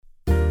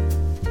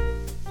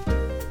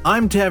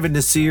I'm Tavin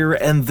Nasir,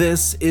 and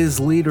this is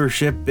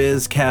Leadership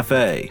Biz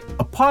Cafe,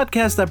 a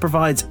podcast that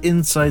provides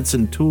insights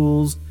and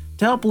tools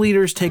to help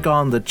leaders take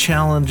on the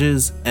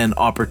challenges and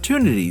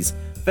opportunities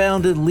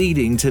found in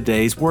leading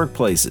today's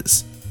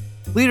workplaces.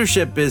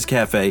 Leadership Biz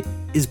Cafe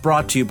is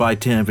brought to you by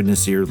Tavin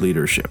Nasir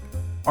Leadership,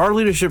 our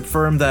leadership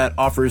firm that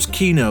offers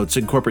keynotes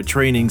and corporate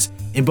trainings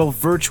in both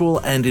virtual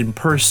and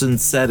in-person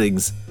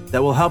settings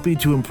that will help you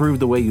to improve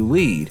the way you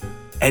lead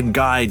and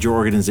guide your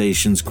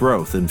organization's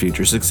growth and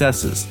future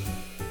successes.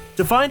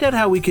 To find out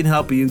how we can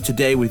help you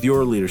today with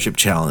your leadership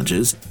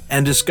challenges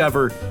and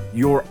discover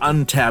your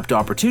untapped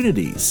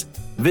opportunities,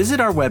 visit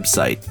our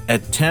website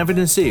at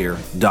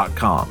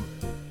tavinnasir.com.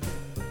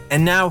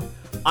 And now,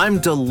 I'm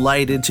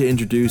delighted to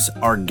introduce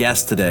our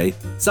guest today,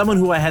 someone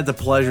who I had the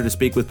pleasure to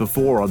speak with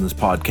before on this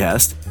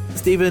podcast,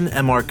 Stephen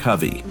M.R.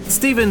 Covey.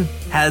 Stephen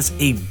has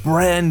a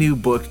brand new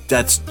book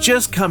that's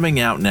just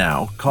coming out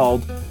now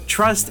called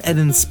Trust and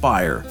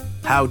Inspire: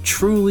 How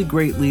Truly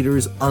Great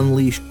Leaders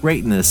Unleash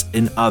Greatness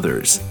in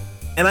Others.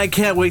 And I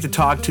can't wait to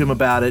talk to him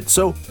about it,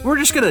 so we're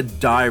just going to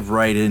dive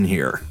right in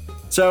here.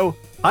 So,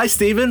 hi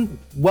Stephen,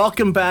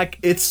 welcome back.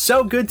 It's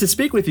so good to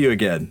speak with you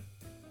again.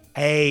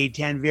 Hey,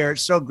 Tanvir,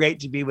 it's so great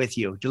to be with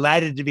you.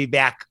 Delighted to be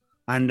back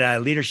on the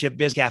Leadership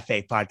Biz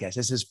Cafe podcast.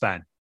 This is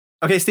fun.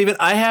 Okay, Stephen,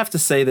 I have to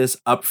say this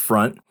up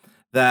front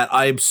that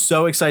I'm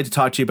so excited to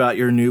talk to you about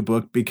your new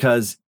book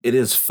because it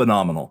is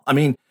phenomenal. I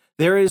mean,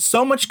 there is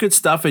so much good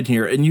stuff in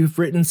here, and you've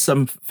written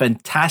some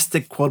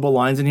fantastic quotable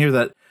lines in here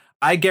that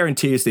I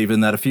guarantee you,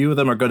 Stephen, that a few of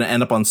them are going to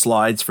end up on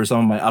slides for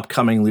some of my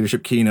upcoming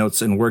leadership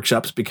keynotes and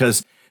workshops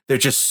because they're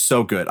just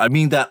so good. I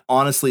mean that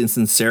honestly and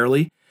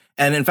sincerely.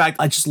 And in fact,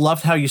 I just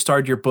loved how you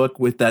started your book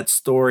with that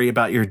story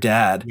about your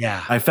dad.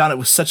 Yeah. I found it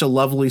was such a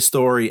lovely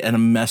story and a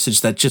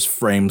message that just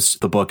frames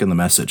the book and the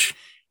message.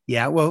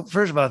 Yeah. Well,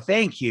 first of all,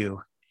 thank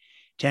you,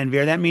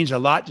 Tanvir. That means a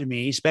lot to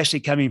me, especially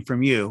coming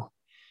from you,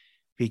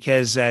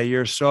 because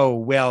you're so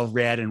well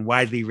read and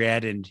widely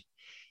read. And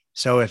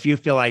so if you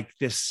feel like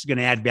this is going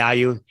to add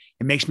value,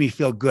 it makes me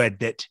feel good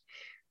that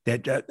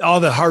all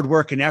the hard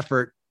work and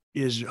effort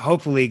is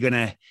hopefully going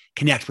to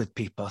connect with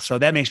people. So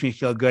that makes me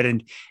feel good.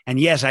 And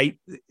yes,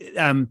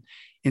 in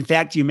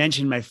fact, you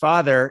mentioned my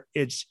father.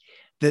 It's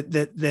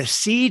the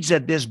seeds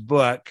of this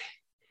book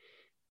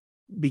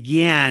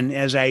began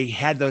as I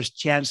had those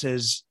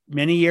chances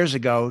many years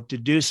ago to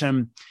do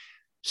some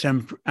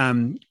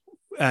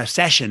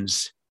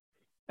sessions,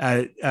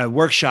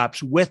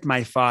 workshops with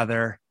my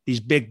father. These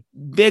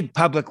big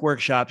public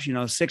workshops,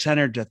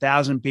 600 to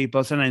 1,000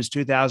 people, sometimes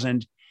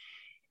 2,000,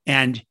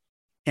 and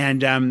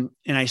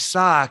I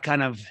saw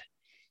kind of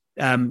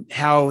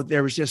how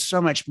there was just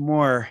so much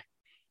more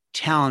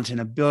talent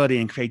and ability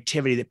and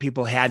creativity that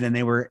people had than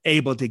they were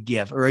able to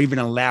give or even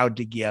allowed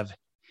to give.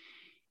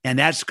 And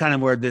that's kind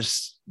of where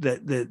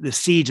the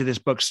seeds of this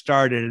book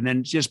started. And then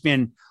it's just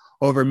been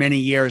over many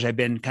years, I've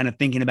been kind of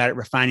thinking about it,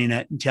 refining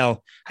it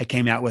until I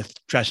came out with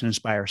Trust and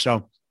Inspire.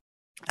 So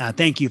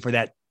thank you for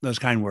those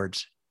kind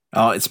words.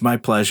 Oh, it's my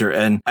pleasure.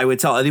 And I would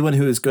tell anyone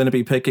who is going to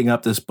be picking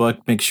up this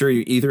book, make sure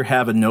you either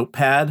have a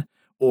notepad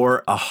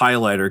or a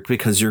highlighter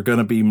because you're going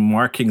to be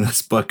marking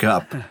this book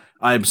up.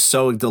 I'm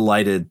so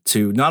delighted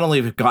to not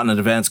only have gotten an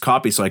advanced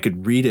copy so I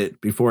could read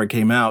it before it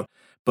came out,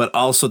 but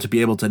also to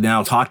be able to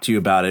now talk to you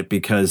about it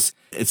because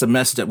it's a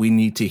message that we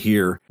need to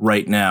hear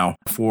right now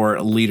for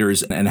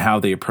leaders and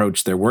how they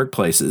approach their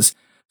workplaces.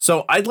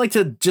 So I'd like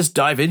to just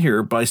dive in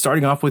here by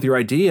starting off with your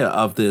idea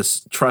of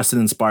this Trust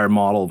and Inspire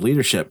model of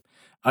leadership.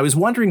 I was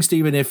wondering,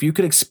 Stephen, if you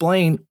could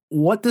explain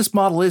what this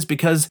model is,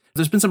 because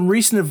there's been some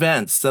recent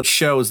events that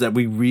shows that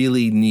we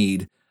really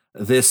need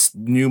this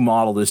new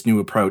model, this new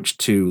approach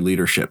to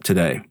leadership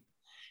today.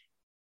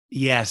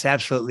 Yes,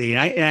 absolutely.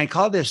 And I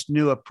call this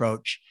new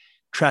approach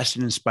Trust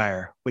and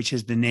Inspire, which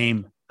is the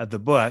name of the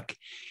book.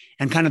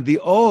 And kind of the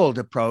old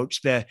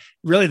approach, the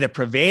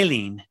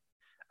prevailing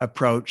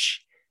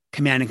approach,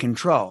 command and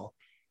control.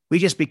 We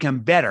just become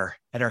better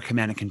at our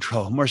command and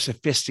control, more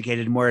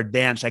sophisticated, more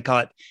advanced. I call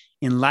it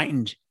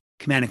enlightened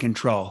command and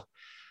control.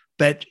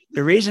 But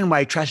the reason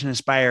why Trust and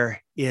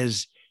Inspire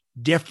is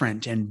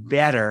different and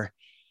better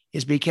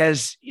is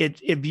because it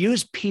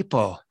views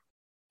people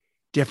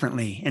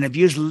differently, and it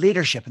views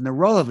leadership and the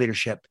role of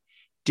leadership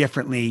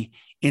differently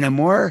in a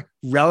more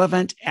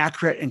relevant,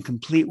 accurate, and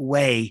complete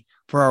way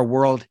for our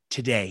world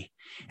today.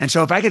 And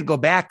so if I could go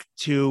back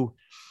to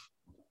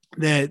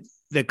the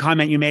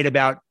comment you made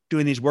about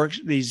doing these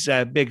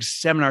big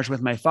seminars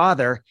with my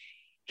father,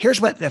 here's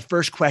what the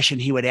first question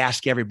he would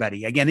ask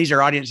everybody. Again, these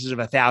are audiences of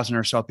 1,000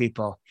 or so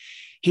people.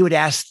 He would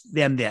ask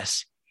them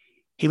this.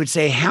 He would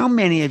say, how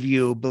many of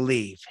you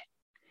believe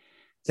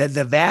that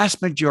the vast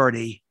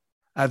majority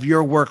of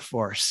your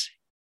workforce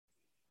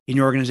in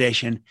your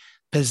organization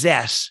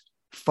possess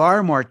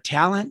far more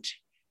talent,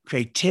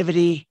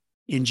 creativity,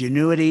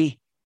 ingenuity,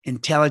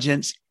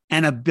 intelligence,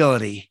 and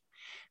ability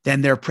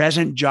than their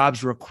present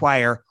jobs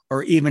require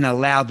or even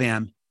allow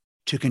them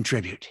to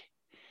contribute?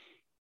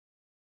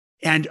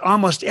 And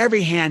almost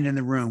every hand in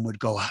the room would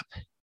go up.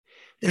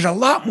 There's a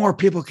lot more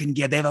people can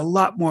give. They have a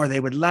lot more they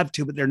would love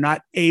to, but they're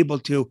not able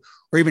to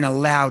or even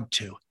allowed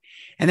to.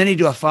 And then you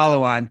do a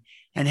follow-on.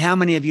 And how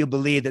many of you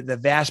believe that the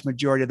vast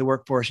majority of the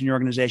workforce in your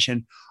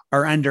organization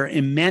are under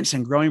immense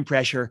and growing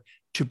pressure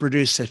to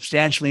produce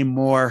substantially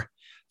more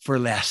for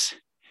less?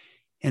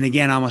 And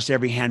again, almost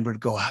every hand would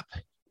go up.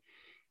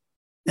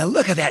 Now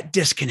look at that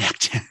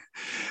disconnect.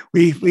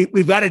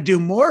 We've got to do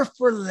more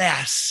for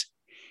less.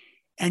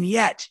 And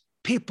yet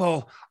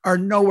people are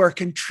nowhere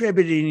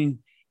contributing.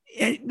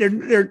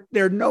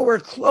 They're nowhere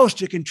close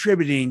to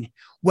contributing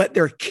what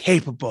they're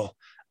capable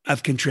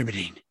of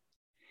contributing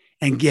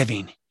and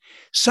giving.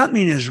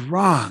 Something is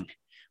wrong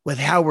with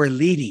how we're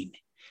leading,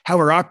 how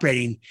we're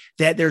operating,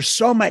 that there's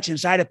so much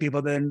inside of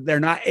people that they're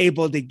not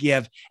able to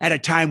give at a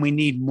time we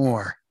need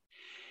more.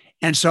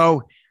 And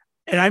so,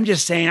 and I'm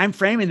just saying, I'm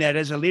framing that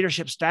as a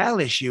leadership style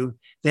issue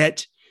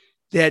that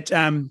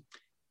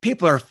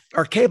people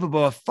are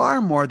capable of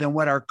far more than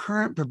what our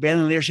current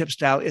prevailing leadership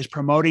style is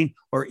promoting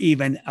or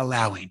even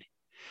allowing.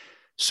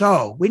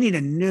 So we need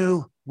a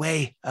new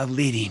way of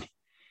leading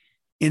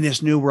in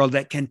this new world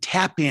that can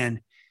tap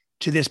in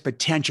to this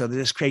potential, to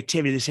this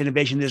creativity, this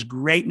innovation, this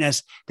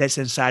greatness that's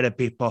inside of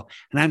people.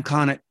 And I'm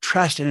calling it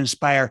trust and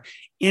inspire,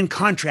 in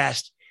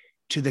contrast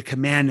to the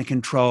command and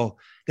control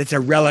that's a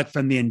relic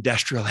from the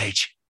industrial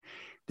age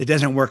that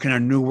doesn't work in our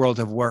new world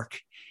of work.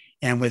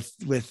 And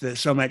with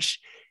so much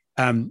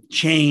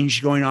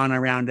change going on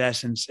around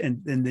us, and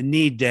the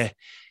need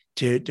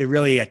to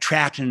really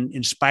attract and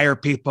inspire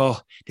people,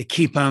 to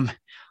keep them,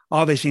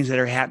 all these things that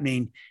are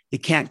happening, you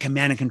can't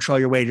command and control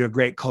your way to a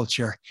great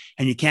culture,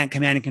 and you can't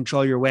command and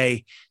control your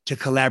way to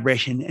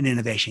collaboration and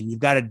innovation. You've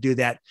got to do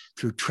that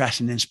through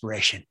trust and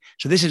inspiration.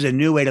 So this is a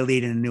new way to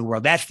lead in a new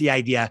world. That's the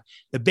idea.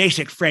 The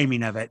basic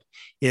framing of it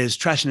is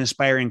trust and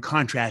inspire in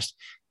contrast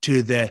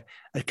to the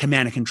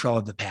command and control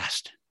of the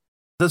past.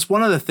 That's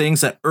one of the things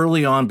that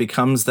early on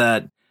becomes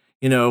that,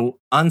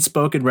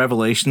 unspoken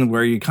revelation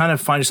where you kind of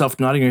find yourself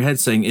nodding your head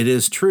saying it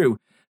is true.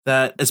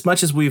 That as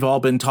much as we've all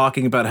been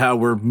talking about how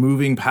we're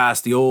moving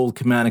past the old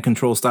command and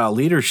control style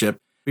leadership,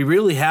 we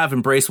really have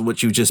embraced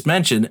what you just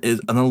mentioned is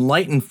an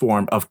enlightened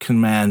form of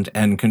command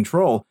and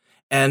control.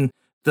 And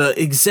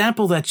the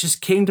example that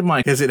just came to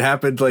mind, because it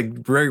happened like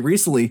very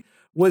recently,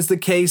 was the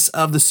case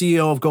of the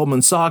CEO of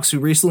Goldman Sachs, who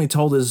recently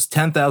told his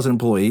 10,000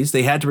 employees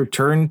they had to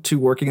return to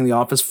working in the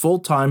office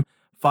full-time,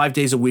 5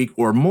 days a week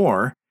or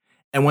more.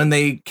 And when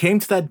they came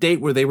to that date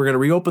where they were going to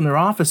reopen their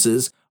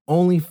offices,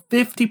 only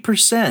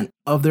 50%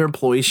 of their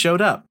employees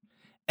showed up.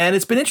 And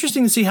it's been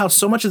interesting to see how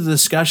so much of the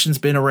discussion's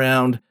been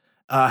around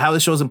how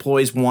this shows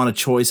employees want a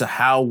choice of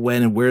how,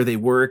 when, and where they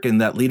work, and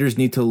that leaders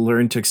need to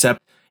learn to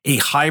accept a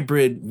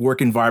hybrid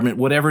work environment,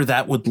 whatever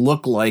that would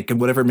look like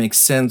and whatever makes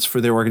sense for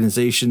their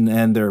organization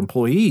and their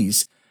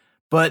employees.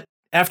 But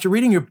after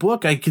reading your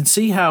book, I can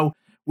see how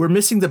we're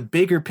missing the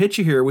bigger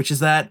picture here, which is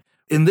that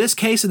in this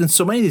case, and in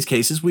so many of these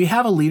cases, we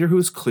have a leader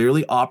who's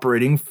clearly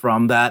operating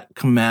from that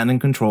command and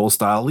control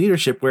style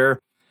leadership where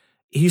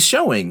he's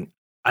showing,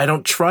 I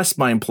don't trust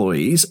my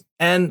employees,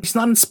 and he's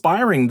not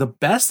inspiring the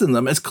best in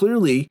them, as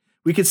clearly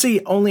we could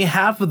see only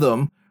half of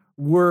them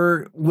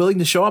were willing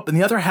to show up, and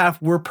the other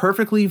half were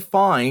perfectly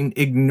fine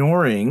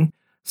ignoring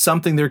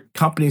something their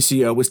company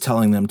CEO was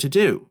telling them to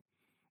do.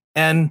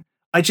 And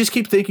I just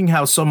keep thinking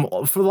how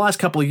for the last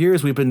couple of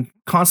years, we've been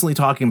constantly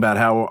talking about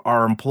how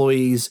our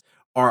employees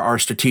are our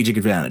strategic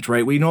advantage,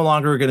 right? We no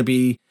longer are going to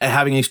be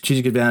having any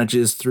strategic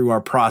advantages through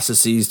our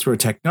processes, through our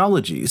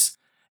technologies.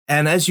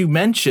 And as you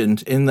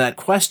mentioned in that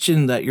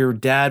question that your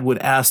dad would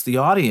ask the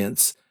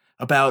audience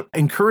about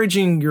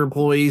encouraging your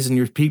employees and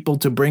your people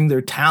to bring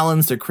their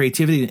talents, their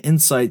creativity and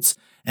insights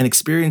and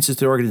experiences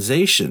to the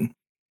organization,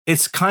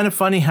 it's kind of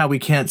funny how we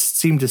can't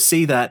seem to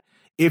see that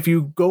if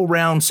you go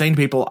around saying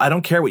to people, I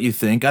don't care what you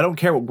think, I don't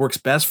care what works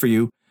best for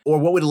you or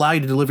what would allow you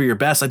to deliver your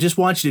best, I just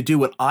want you to do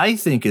what I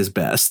think is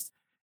best,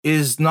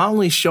 is not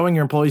only showing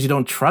your employees you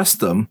don't trust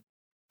them,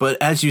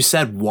 but as you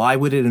said, why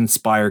would it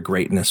inspire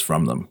greatness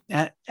from them?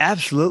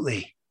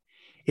 Absolutely.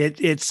 It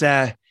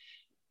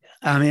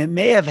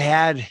may have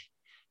had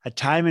a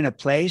time and a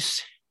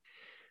place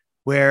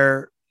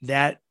where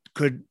that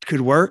could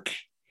work,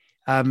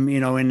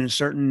 in a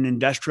certain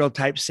industrial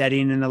type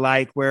setting and the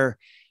like, where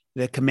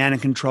the command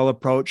and control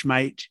approach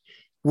might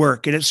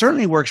work. And it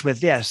certainly works with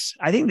this.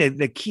 I think that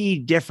the key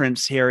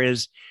difference here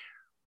is,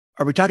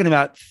 are we talking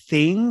about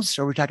things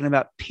or are we talking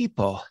about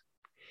people?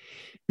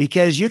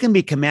 Because you can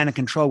be command and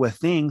control with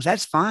things,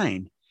 that's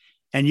fine.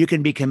 And you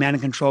can be command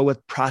and control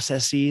with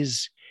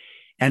processes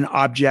and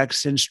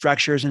objects and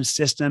structures and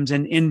systems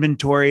and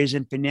inventories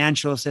and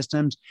financial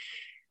systems.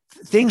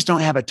 Things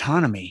don't have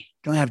autonomy,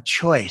 don't have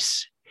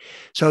choice.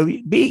 So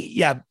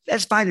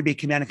that's fine to be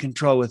command and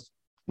control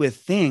with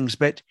things,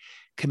 but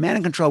command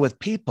and control with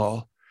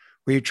people,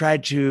 where you try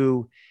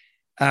to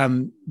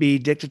be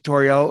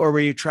dictatorial, or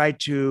where you try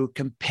to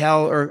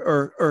compel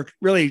or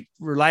really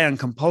rely on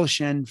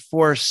compulsion,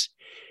 force,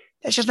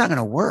 that's just not going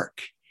to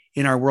work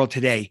in our world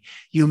today.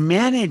 You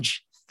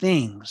manage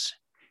things,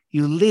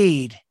 you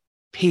lead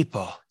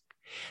people.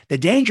 The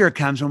danger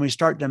comes when we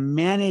start to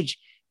manage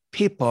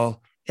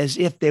people as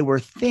if they were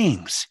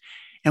things.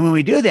 And when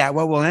we do that,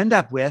 what we'll end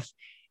up with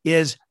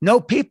is no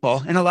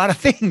people in a lot of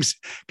things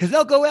because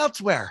they'll go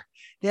elsewhere.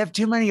 They have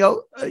too many,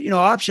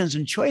 options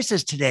and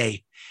choices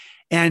today.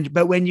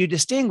 But when you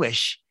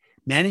distinguish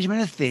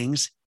management of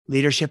things,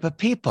 leadership of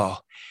people,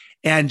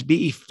 and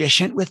be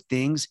efficient with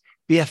things,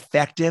 be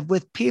effective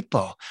with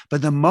people.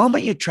 But the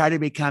moment you try to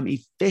become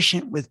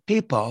efficient with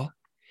people,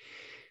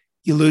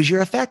 you lose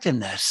your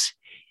effectiveness.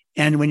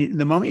 And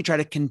the moment you try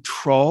to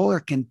control or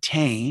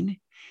contain,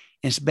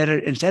 instead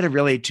of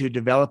really to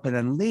develop and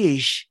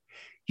unleash,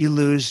 you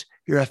lose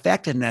your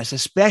effectiveness,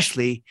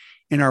 especially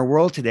in our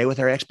world today with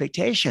our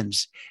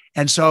expectations.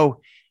 And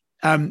so,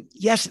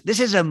 yes, this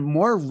is a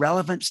more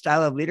relevant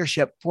style of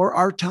leadership for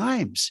our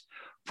times,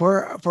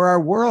 for our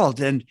world.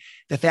 And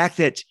the fact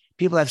that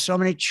people have so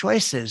many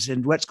choices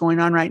and what's going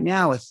on right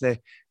now with the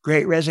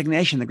great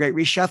resignation, the great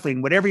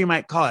reshuffling, whatever you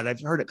might call it.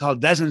 I've heard it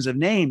called dozens of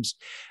names,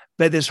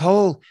 but this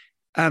whole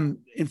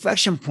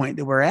inflection point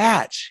that we're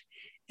at,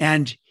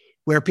 and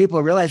where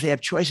people realize they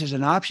have choices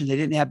and options they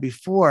didn't have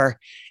before.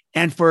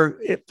 And for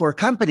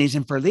companies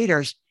and for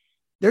leaders,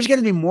 there's going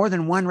to be more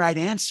than one right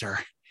answer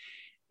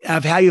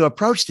of how you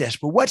approach this.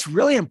 But what's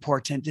really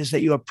important is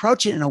that you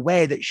approach it in a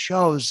way that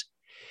shows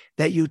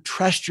that you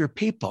trust your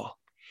people,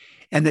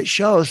 and that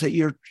shows that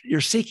you're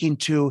seeking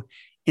to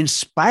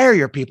inspire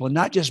your people,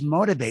 not just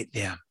motivate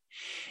them.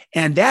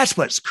 And that's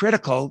what's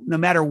critical, no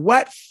matter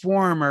what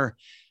form or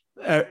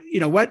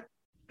what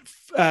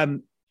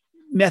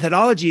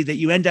methodology that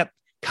you end up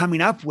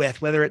coming up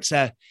with, whether it's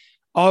a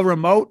all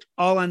remote,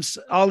 all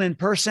in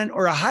person,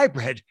 or a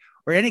hybrid,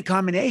 or any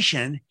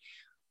combination.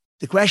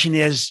 The question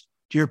is,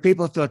 do your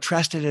people feel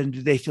trusted and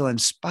do they feel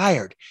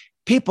inspired?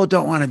 People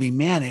don't want to be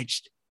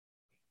managed.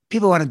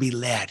 People want to be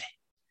led.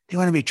 They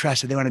want to be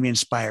trusted. They want to be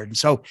inspired. And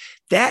so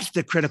that's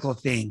the critical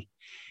thing.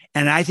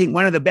 And I think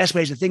one of the best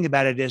ways to think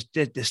about it is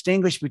to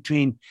distinguish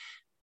between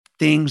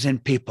things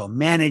and people.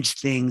 Manage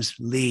things,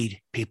 lead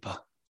people.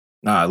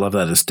 I love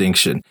that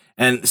distinction.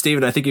 And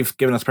Stephen, I think you've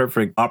given us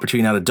perfect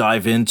opportunity now to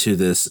dive into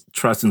this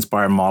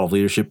trust-inspired model of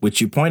leadership, which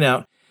you point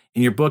out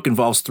in your book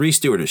involves 3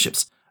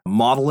 stewardeships: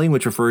 modeling,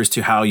 which refers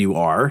to how you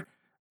are;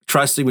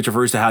 trusting, which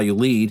refers to how you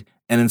lead;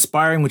 and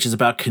inspiring, which is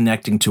about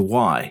connecting to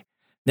why.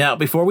 Now,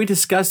 before we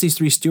discuss these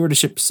 3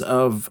 stewardeships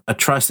of a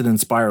trusted,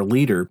 inspired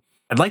leader,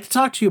 I'd like to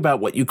talk to you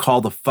about what you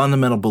call the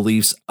fundamental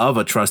beliefs of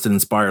a trusted,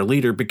 inspired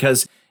leader,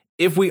 because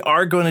if we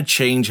are going to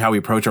change how we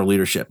approach our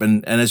leadership,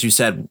 and as you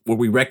said, where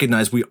we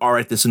recognize we are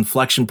at this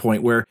inflection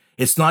point where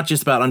it's not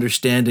just about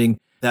understanding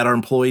that our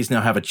employees now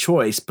have a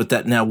choice, but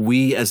that now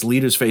we as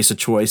leaders face a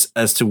choice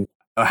as to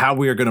how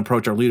we are going to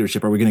approach our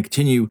leadership. Are we going to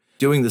continue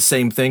doing the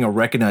same thing, or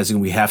recognizing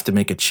we have to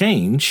make a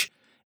change?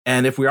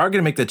 And if we are going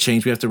to make that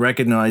change, we have to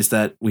recognize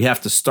that we have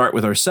to start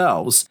with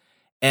ourselves.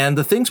 And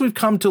the things we've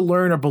come to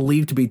learn are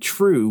believed to be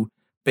true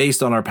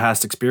based on our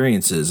past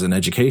experiences and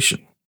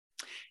education.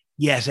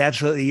 Yes,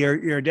 absolutely.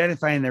 You're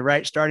identifying the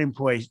right starting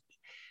point,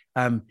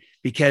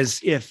 because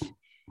if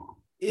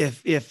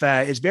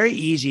it's very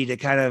easy to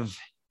kind of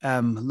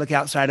look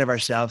outside of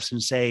ourselves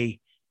and say,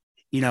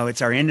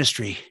 it's our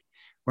industry.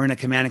 We're in a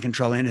command and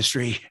control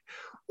industry,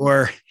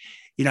 or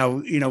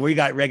we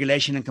got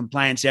regulation and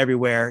compliance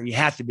everywhere. You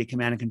have to be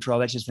command and control.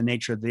 That's just the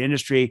nature of the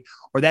industry,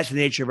 or that's the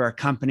nature of our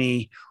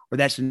company, or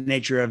that's the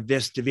nature of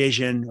this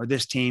division or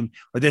this team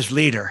or this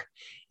leader,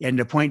 and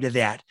to point to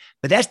that.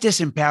 But that's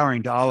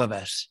disempowering to all of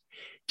us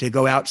to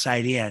go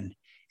outside in.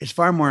 It's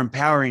far more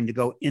empowering to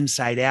go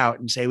inside out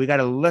and say, we got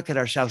to look at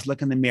ourselves,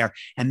 look in the mirror.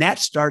 And that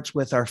starts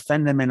with our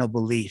fundamental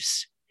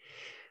beliefs,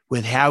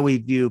 with how we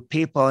view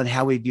people and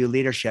how we view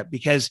leadership.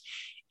 Because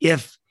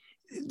if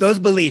those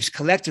beliefs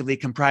collectively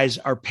comprise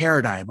our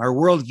paradigm, our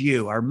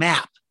worldview, our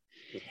map,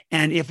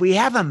 and if we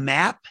have a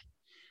map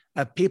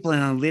of people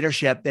in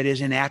leadership that is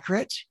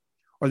inaccurate,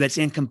 or that's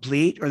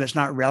incomplete, or that's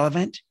not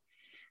relevant,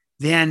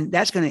 then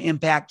that's going to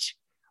impact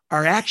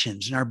our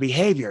actions and our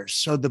behaviors.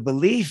 So the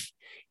belief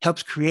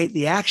helps create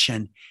the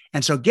action.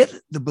 And so get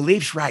the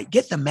beliefs right,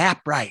 get the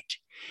map right.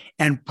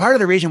 And part of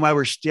the reason why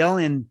we're still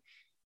in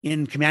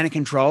command and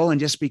control and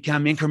just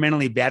become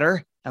incrementally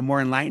better and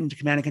more enlightened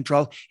command and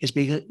control is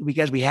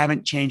because we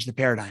haven't changed the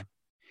paradigm.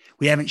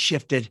 We haven't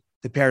shifted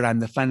the paradigm,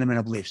 the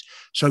fundamental beliefs.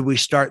 So we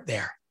start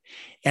there.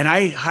 And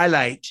I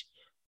highlight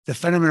the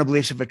fundamental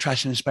beliefs of a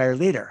trusted and inspired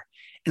leader.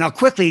 And I'll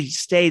quickly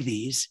say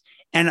these,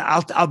 and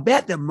I'll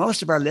bet that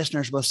most of our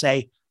listeners will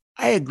say,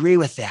 I agree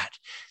with that.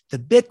 The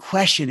big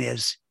question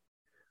is,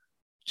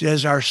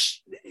 does our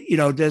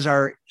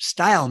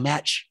style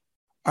match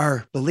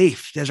our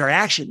belief? Does do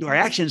our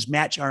actions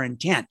match our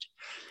intent?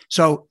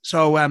 So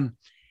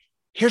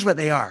here's what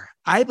they are.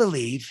 I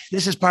believe,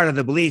 this is part of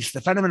the beliefs,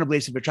 the fundamental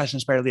beliefs of a trusted and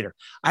inspired leader.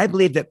 I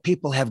believe that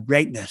people have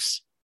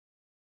greatness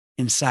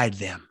inside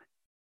them.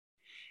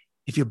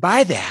 If you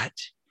buy that,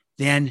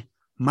 then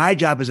my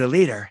job as a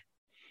leader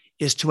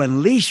is to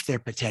unleash their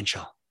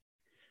potential,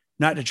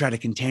 not to try to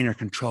contain or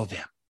control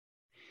them.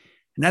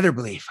 Another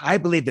belief, I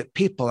believe that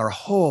people are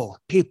whole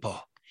people,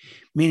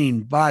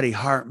 meaning body,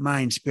 heart,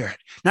 mind, spirit,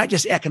 not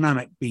just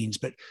economic beings,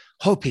 but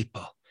whole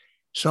people.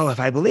 So if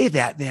I believe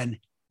that, then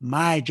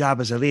my job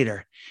as a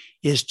leader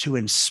is to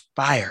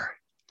inspire,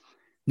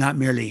 not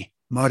merely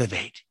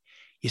motivate.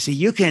 You see,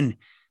 you can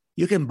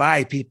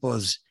buy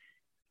people's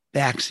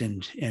backs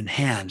and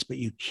hands, but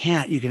you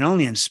can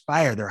only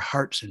inspire their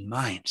hearts and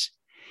minds.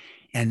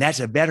 And that's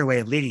a better way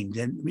of leading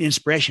than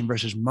inspiration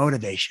versus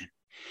motivation.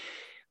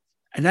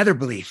 Another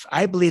belief,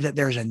 I believe that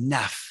there's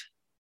enough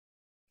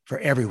for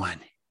everyone.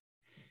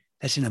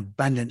 That's an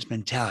abundance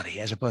mentality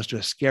as opposed to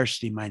a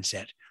scarcity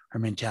mindset or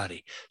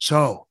mentality.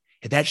 So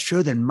if that's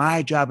true, then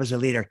my job as a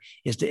leader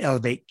is to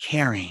elevate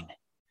caring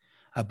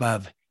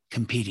above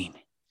competing.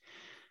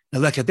 Now,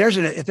 look, if there's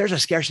a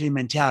scarcity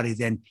mentality,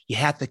 then you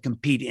have to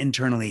compete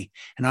internally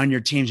and on your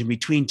teams and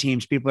between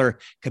teams. People are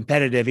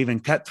competitive,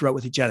 even cutthroat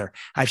with each other.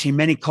 I've seen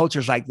many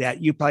cultures like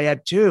that. You probably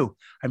have too,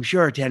 I'm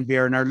sure,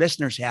 Tanvir, and our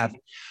listeners have.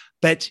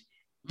 But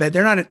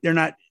they're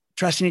not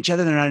trusting each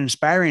other. They're not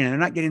inspiring, and they're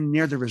not getting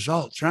near the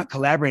results. They're not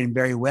collaborating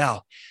very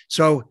well.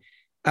 So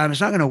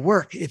it's not going to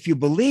work. If you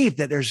believe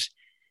that there's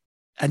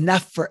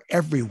enough for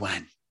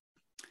everyone,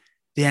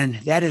 then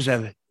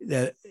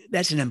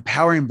that's an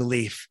empowering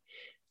belief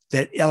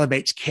that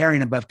elevates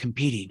caring above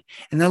competing.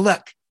 And now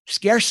look,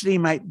 scarcity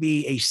might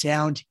be a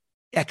sound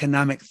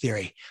economic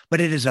theory, but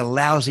it is a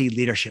lousy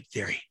leadership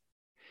theory.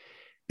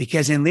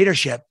 Because in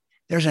leadership,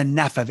 there's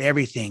enough of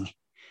everything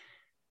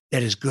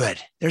that is good.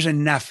 There's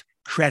enough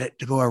credit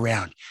to go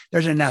around.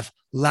 There's enough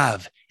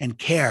love and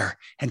care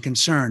and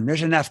concern.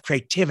 There's enough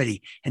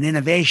creativity and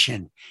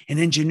innovation and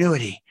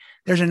ingenuity.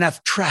 There's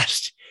enough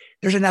trust.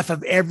 There's enough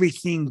of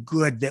everything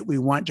good that we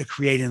want to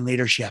create in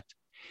leadership.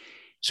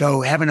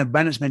 So have an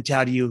abundance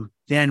mentality, you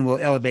then will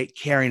elevate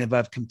caring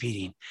above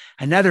competing.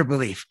 Another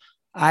belief,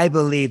 I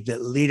believe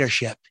that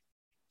leadership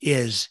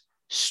is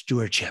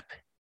stewardship.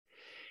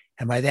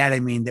 And by that, I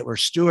mean that we're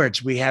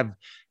stewards. We have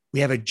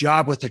a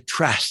job with a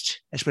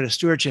trust. That's what a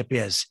stewardship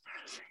is.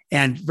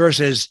 And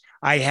versus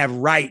I have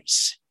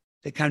rights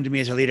that come to me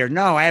as a leader.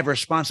 No, I have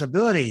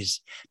responsibilities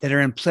that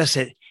are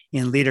implicit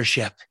in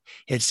leadership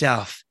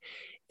itself.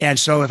 And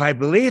so if I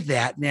believe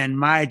that, then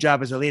my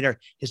job as a leader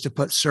is to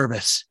put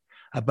service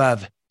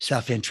above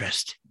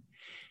self-interest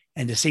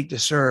and to seek to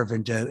serve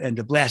and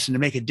to bless and to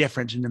make a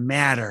difference and to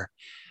matter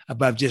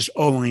above just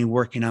only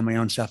working on my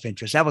own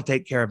self-interest. That will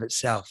take care of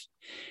itself.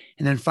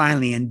 And then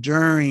finally,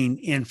 enduring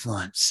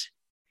influence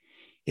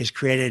is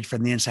created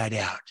from the inside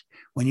out.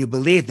 When you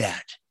believe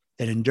that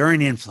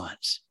enduring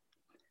influence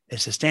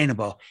is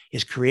sustainable,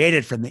 is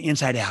created from the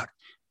inside out,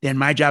 then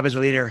my job as a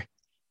leader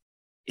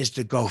is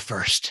to go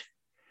first.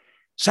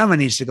 Someone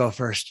needs to go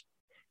first.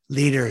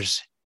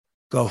 Leaders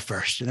go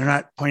first. And they're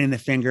not pointing the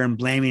finger and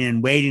blaming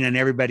and waiting on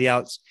everybody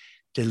else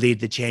to lead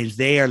the change.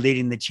 They are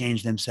leading the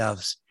change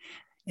themselves.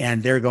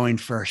 And they're going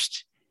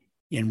first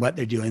in what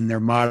they're doing.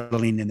 They're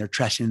modeling and they're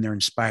trusting and they're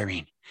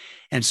inspiring.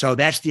 And so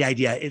that's the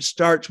idea. It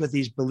starts with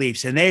these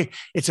beliefs. And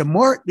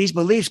these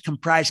beliefs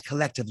comprise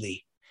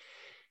collectively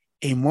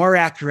a more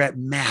accurate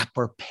map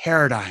or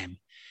paradigm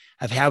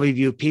of how we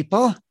view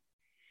people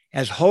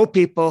as whole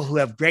people who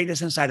have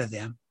greatness inside of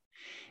them,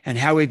 and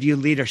how we view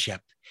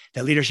leadership.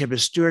 That leadership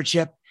is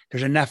stewardship.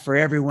 There's enough for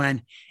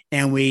everyone.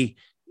 And we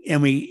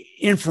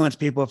influence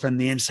people from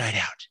the inside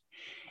out.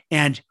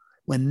 And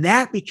when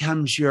that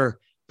becomes your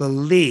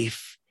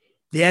belief,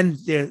 then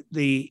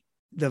the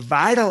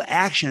vital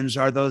actions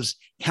are those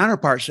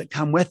counterparts that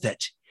come with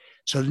it.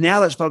 So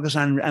now let's focus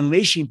on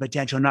unleashing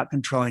potential, not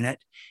controlling it,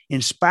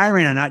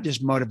 inspiring and not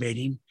just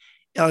motivating,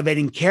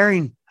 elevating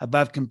caring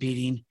above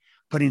competing,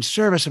 putting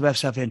service above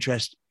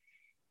self-interest,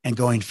 and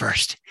going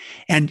first.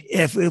 And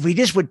if we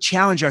just would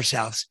challenge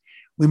ourselves,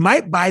 we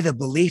might buy the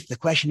belief. The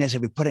question is,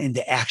 if we put it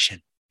into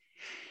action,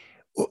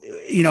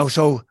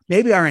 so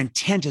maybe our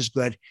intent is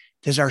good.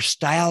 Does our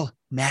style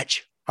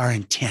match our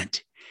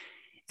intent?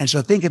 And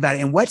so think about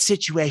it. In what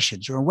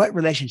situations or in what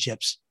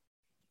relationships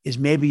is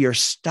maybe your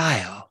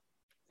style,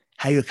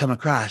 how you come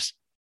across,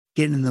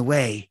 getting in the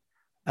way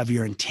of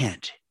your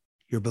intent,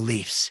 your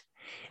beliefs?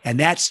 And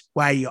that's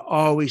why you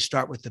always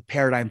start with the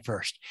paradigm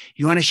first.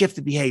 You want to shift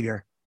the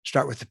behavior,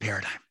 start with the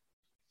paradigm.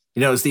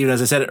 Stephen,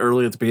 as I said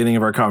earlier at the beginning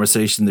of our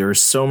conversation, there are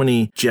so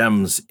many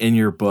gems in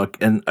your book,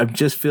 and I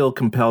just feel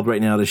compelled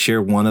right now to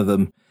share one of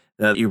them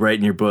that you write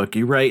in your book.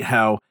 You write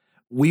how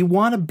we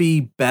want to be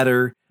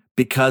better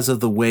because of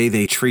the way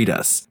they treat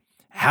us,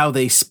 how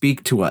they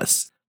speak to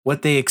us,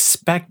 what they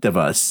expect of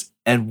us,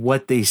 and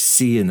what they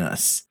see in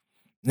us.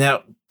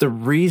 Now, the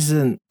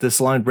reason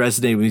this line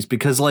resonated with me is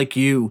because, like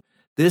you,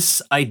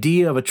 this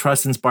idea of a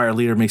trust-inspired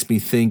leader makes me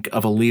think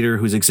of a leader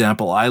whose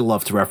example I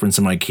love to reference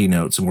in my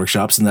keynotes and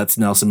workshops, and that's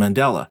Nelson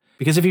Mandela.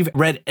 Because if you've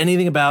read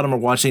anything about him or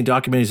watched any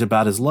documentaries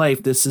about his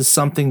life, this is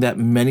something that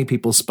many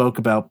people spoke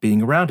about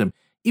being around him.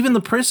 Even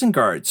the prison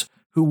guards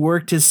who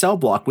worked his cell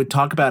block would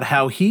talk about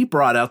how he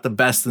brought out the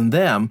best in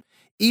them,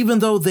 even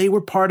though they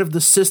were part of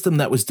the system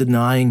that was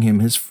denying him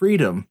his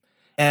freedom.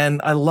 And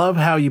I love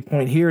how you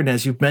point here, and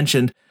as you've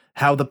mentioned,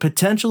 how the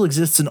potential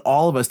exists in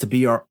all of us to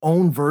be our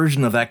own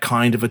version of that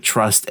kind of a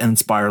trust and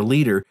inspire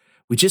leader.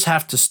 We just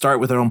have to start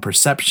with our own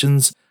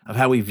perceptions of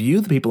how we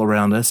view the people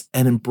around us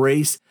and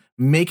embrace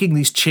making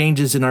these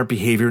changes in our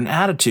behavior and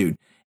attitude.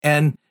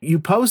 And you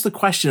pose the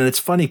question, and it's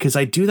funny because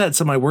I do that in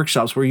some of my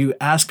workshops where you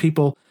ask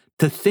people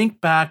to think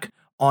back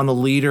on a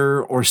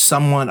leader or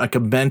someone, like a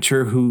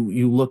mentor who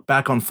you look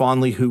back on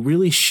fondly, who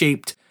really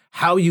shaped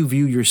how you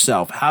view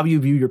yourself, how you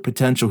view your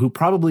potential, who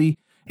probably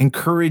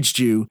encouraged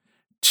you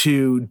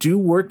to do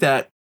work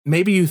that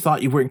maybe you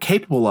thought you weren't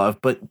capable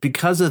of, but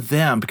because of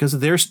them, because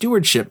of their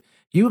stewardship,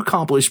 you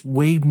accomplished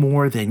way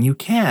more than you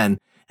can.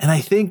 And I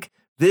think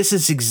this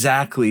is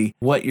exactly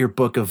what your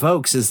book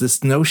evokes, is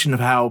this notion of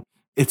how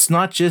it's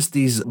not just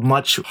these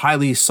much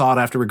highly sought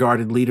after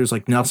regarded leaders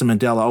like Nelson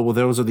Mandela. Oh, well,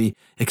 those are the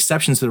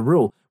exceptions to the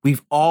rule.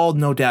 We've all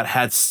no doubt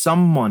had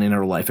someone in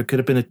our life. It could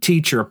have been a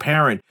teacher, a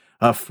parent,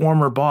 a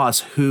former boss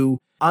who,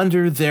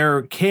 under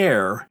their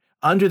care,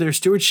 under their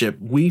stewardship,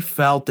 we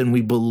felt and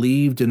we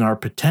believed in our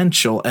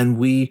potential, and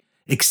we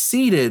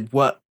exceeded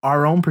what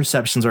our own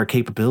perceptions, our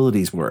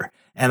capabilities were.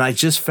 And I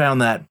just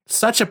found that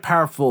such a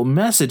powerful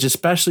message,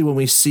 especially when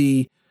we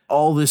see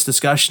all this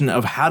discussion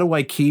of how do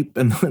I keep,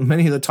 and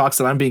many of the talks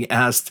that I'm being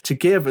asked to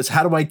give is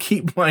how do I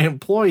keep my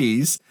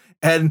employees?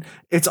 And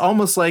it's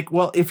almost like,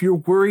 well, if you're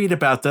worried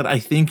about that, I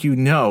think you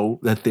know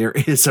that there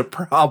is a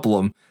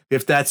problem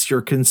if that's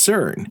your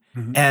concern.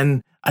 Mm-hmm.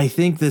 And I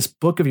think this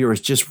book of yours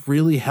just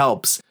really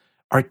helps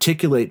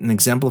articulate and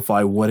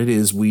exemplify what it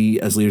is we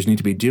as leaders need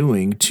to be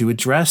doing to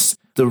address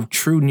the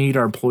true need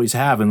our employees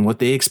have and what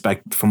they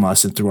expect from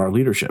us and through our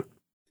leadership.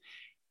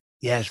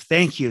 Yes,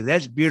 thank you.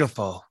 That's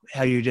beautiful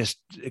how you just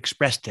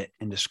expressed it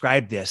and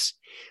described this.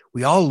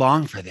 We all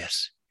long for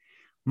this.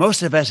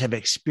 Most of us have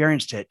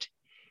experienced it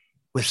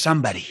with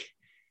somebody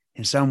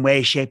in some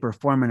way, shape, or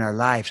form in our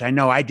lives. I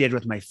know I did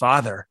with my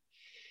father,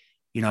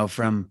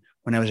 from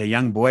when I was a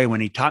young boy,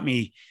 when he taught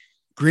me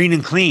green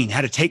and clean,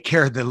 how to take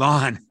care of the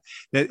lawn.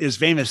 His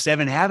famous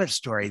 7 Habits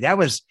story. I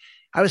was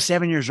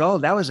 7 years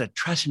old. That was a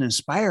trust and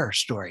inspire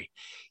story.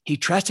 He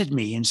trusted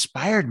me,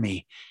 inspired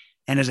me.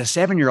 And as a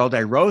 7-year-old,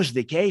 I rose to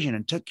the occasion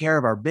and took care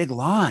of our big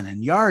lawn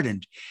and yard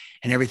and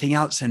everything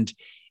else. And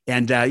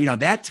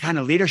that kind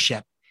of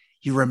leadership,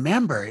 you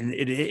remember, and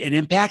it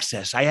impacts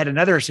us. I had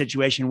another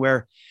situation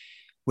where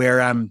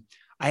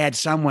I had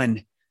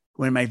someone,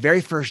 when my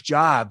very first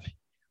job,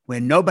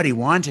 when nobody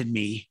wanted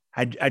me,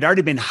 I'd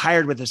already been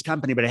hired with this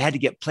company, but I had to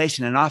get placed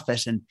in an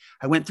office. And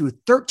I went through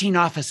 13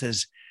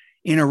 offices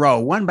in a row,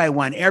 one by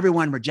one.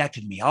 Everyone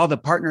rejected me. All the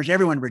partners,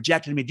 everyone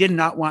rejected me, did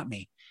not want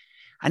me.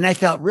 And I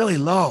felt really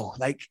low,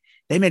 like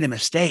they made a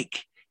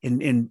mistake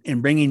in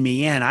bringing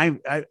me in.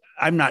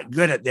 I'm not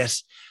good at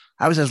this.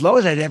 I was as low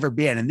as I'd ever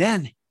been. And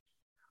then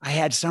I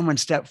had someone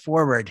step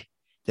forward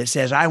that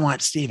says, I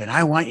want Stephen.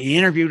 I want you. He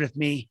interviewed with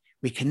me.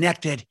 We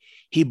connected.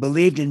 He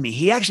believed in me.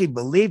 He actually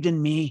believed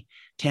in me,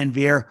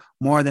 Tanvir,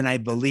 more than I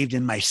believed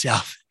in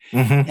myself.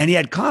 Mm-hmm. And he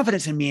had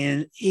confidence in me,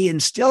 and he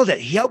instilled it.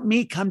 He helped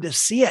me come to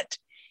see it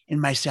in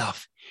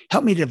myself,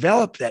 helped me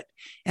develop that.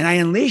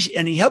 And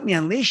he helped me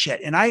unleash it.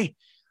 And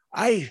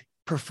I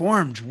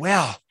performed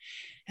well.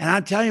 And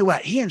I'll tell you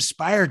what, he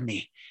inspired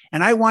me,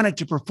 and I wanted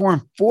to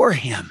perform for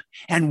him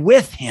and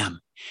with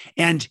him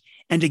and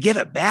to give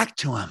it back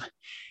to him.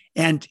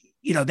 And,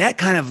 that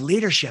kind of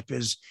leadership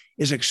is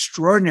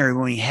extraordinary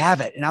when we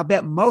have it. And I'll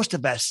bet most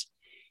of us,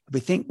 if we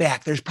think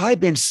back, there's probably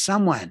been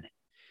someone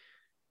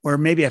or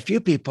maybe a few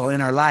people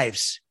in our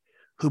lives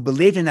who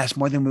believed in us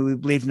more than we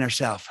believed in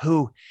ourselves,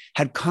 who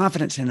had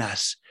confidence in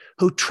us,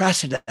 who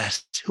trusted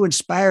us, who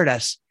inspired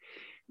us,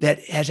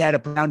 that has had a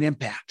profound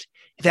impact.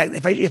 In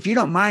fact, if you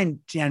don't mind,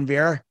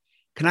 Tanvir,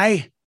 can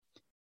I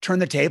turn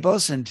the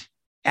tables and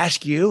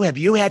ask you, have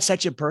you had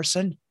such a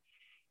person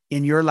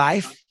in your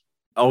life?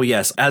 Oh,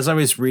 yes. As I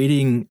was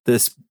reading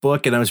this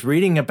book and I was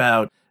reading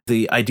about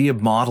the idea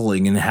of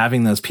modeling and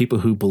having those people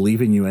who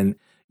believe in you, and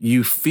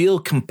you feel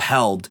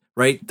compelled,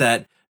 right,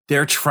 that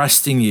they're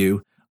trusting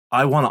you.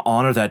 I want to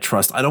honor that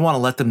trust. I don't want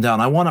to let them down.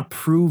 I want to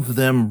prove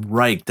them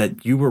right,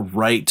 that you were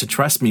right to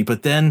trust me.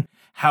 But then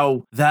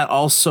how that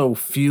also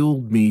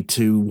fueled me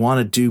to want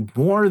to do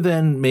more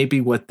than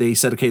maybe what they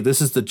said, okay,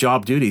 this is the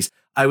job duties.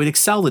 I would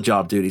excel the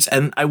job duties,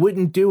 and I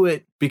wouldn't do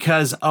it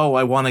because,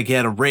 I want to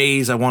get a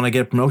raise. I want to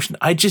get a promotion.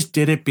 I just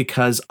did it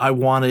because I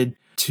wanted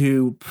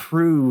to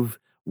prove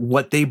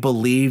what they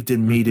believed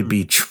in me to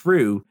be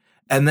true.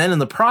 And then in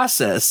the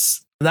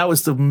process, that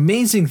was the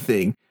amazing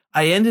thing.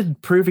 I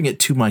ended proving it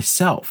to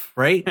myself,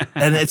 right?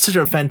 And it's such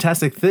a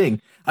fantastic thing.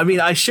 I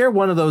mean, I share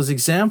one of those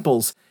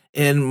examples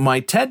in my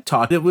TED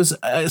Talk. It was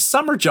a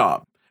summer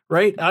job,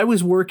 right? I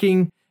was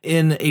working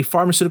in a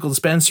pharmaceutical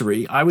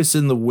dispensary. I was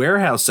in the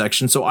warehouse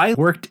section, so I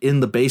worked in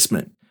the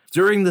basement.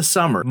 During the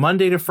summer,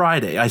 Monday to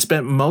Friday, I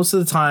spent most of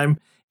the time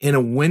in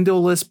a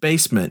windowless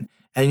basement.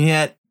 And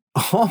yet,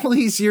 all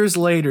these years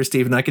later,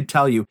 Stephen, I could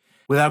tell you,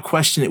 without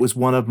question, it was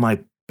one of my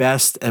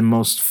best and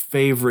most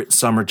favorite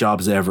summer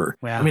jobs ever.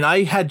 Wow. I mean,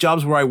 I had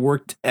jobs where I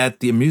worked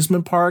at the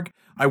amusement park.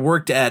 I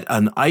worked at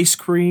an ice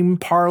cream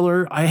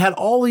parlor. I had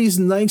all these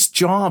nice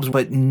jobs,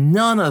 but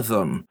none of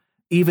them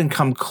even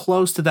come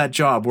close to that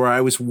job where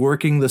I was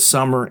working the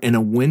summer in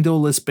a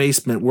windowless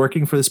basement,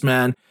 working for this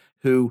man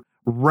who,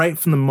 right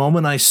from the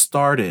moment I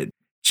started,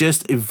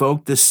 just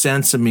evoked this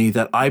sense of me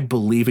that I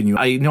believe in you.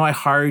 I know I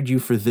hired you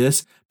for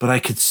this, but I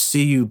could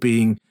see you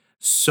being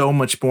so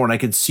much more and I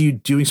could see you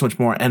doing so much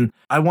more. And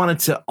I wanted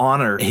to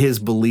honor his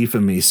belief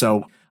in me.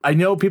 So I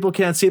know people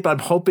can't see it, but I'm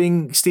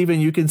hoping, Stephen,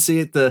 you can see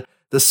it. The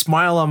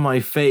smile on my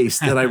face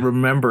that I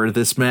remember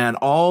this man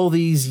all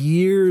these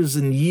years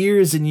and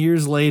years and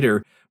years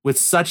later with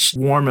such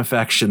warm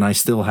affection I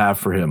still have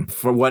for him,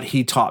 for what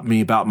he taught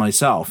me about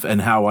myself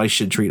and how I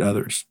should treat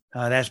others.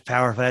 Oh, that's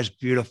powerful. That's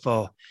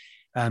beautiful.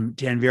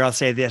 Tanvir, I'll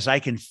say this. I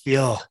can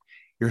feel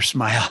your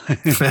smile.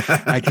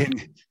 I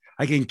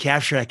can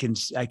capture it.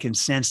 I can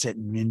sense it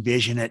and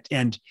envision it.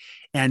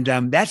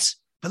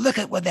 But look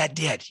at what that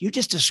did. You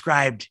just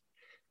described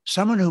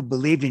someone who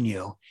believed in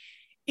you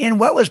in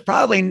what was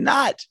probably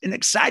not an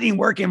exciting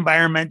work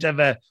environment of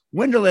a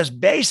windowless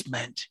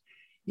basement,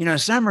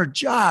 summer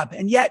job.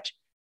 And yet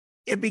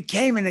it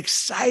became an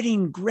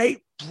exciting, great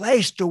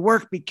place to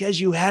work because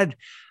you had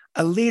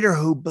a leader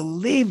who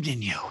believed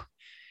in you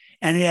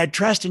and he had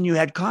trust in you,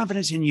 had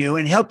confidence in you,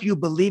 and helped you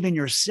believe in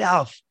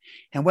yourself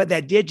and what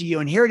that did to you.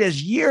 And here it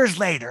is years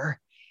later,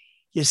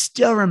 you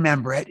still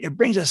remember it. It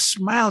brings a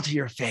smile to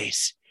your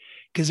face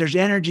because there's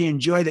energy and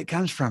joy that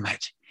comes from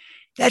it.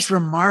 That's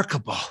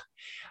remarkable.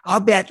 I'll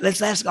bet,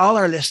 let's ask all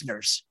our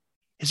listeners,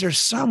 is there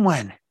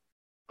someone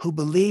who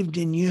believed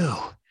in you,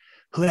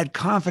 who had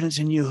confidence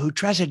in you, who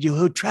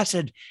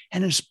trusted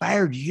and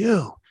inspired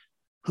you,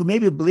 who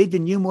maybe believed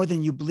in you more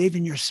than you believed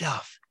in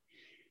yourself?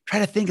 Try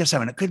to think of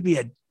someone. It could be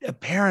a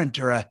parent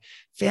or a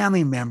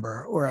family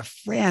member or a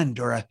friend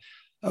or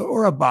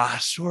a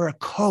boss or a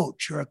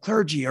coach or a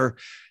clergy or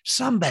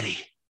somebody.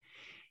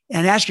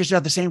 And ask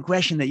yourself the same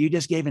question that you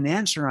just gave an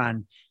answer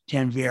on,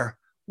 Tanvir.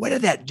 What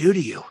did that do to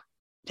you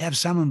to have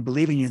someone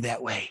believe in you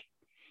that way?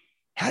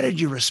 How did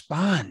you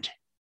respond?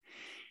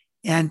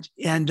 And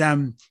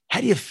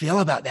how do you feel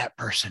about that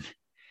person?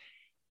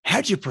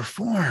 How'd you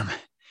perform?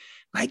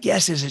 My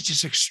guess is it's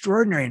just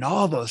extraordinary in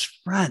all those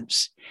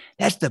fronts.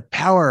 That's the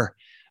power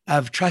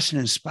of trust and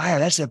inspire.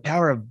 That's the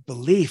power of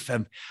belief.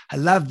 I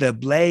love the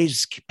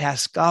Blaise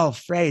Pascal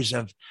phrase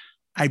of,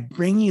 I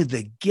bring you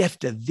the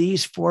gift of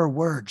these 4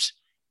 words.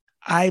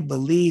 I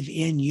believe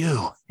in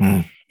you.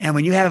 Mm. And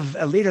when you have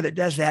a leader that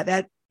does that,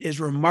 that is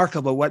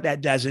remarkable what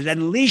that does. It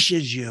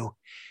unleashes you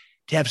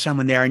to have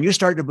someone there, and you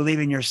start to believe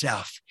in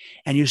yourself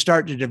and you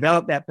start to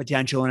develop that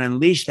potential and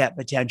unleash that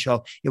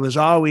potential. It was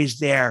always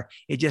there.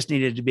 It just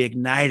needed to be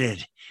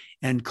ignited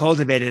and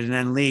cultivated and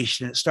unleashed.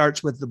 And it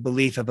starts with the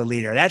belief of a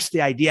leader. That's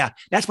the idea.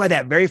 That's why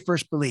that very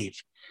first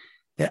belief,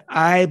 that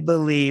I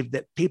believe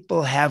that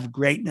people have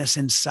greatness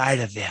inside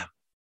of them.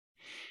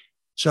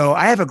 So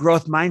I have a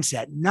growth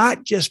mindset,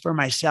 not just for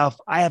myself.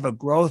 I have a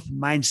growth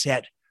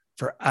mindset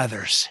for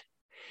others.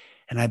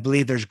 And I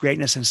believe there's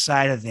greatness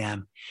inside of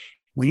them.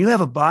 When you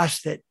have a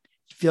boss that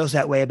feels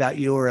that way about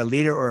you, or a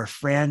leader or a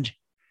friend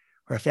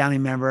or a family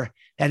member,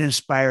 that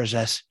inspires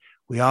us.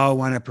 We all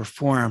want to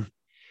perform.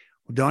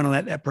 We don't want to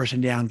let that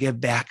person down,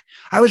 give back.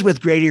 I was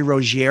with Grady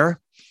Rozier.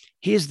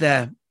 He's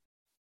was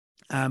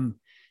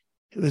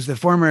the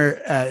former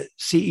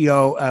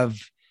CEO of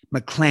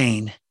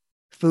McLean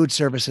Food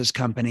Services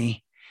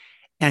Company.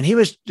 And he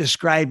was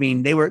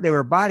describing, they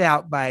were bought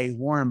out by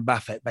Warren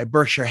Buffett, by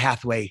Berkshire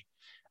Hathaway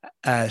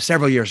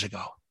several years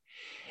ago.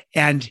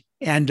 And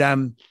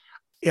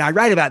I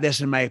write about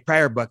this in my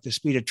prior book, The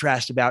Speed of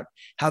Trust, about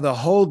how the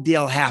whole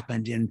deal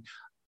happened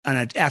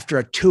after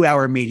a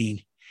 2-hour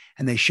meeting,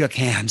 and they shook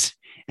hands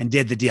and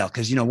did the deal.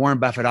 Because, Warren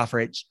Buffett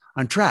operates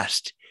on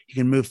trust. You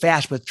can move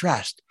fast with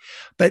trust.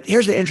 But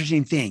here's the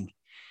interesting thing.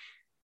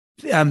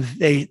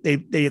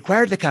 They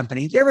acquired the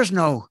company. There was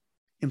no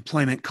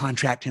employment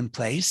contract in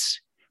place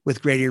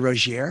with Grady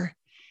Rozier.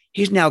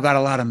 He's now got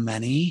a lot of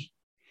money.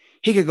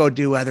 He could go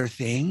do other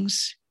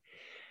things.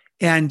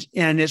 And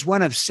it's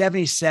one of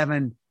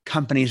 77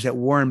 companies that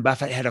Warren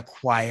Buffett had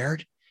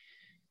acquired.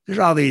 There's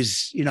all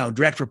these,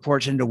 direct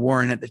reports into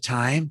Warren at the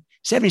time,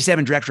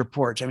 77 direct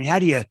reports. I mean, how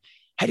do you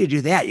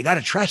do that? You got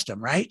to trust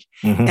them, right?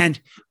 Mm-hmm.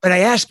 But I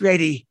asked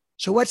Grady,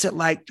 so what's it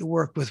like to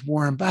work with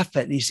Warren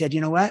Buffett? And he said,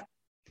 you know what?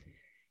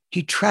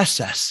 He trusts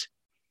us,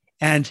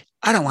 and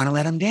I don't want to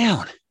let him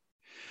down.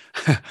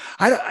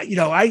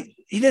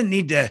 He didn't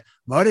need to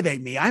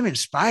motivate me. I'm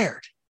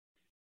inspired.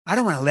 I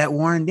don't want to let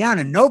Warren down,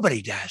 and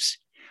nobody does.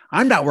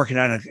 I'm not working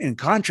on a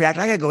contract.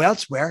 I got to go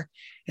elsewhere,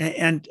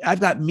 and I've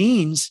got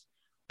means,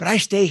 but I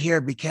stay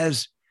here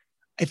because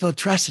I feel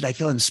trusted. I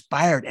feel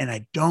inspired, and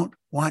I don't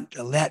want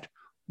to let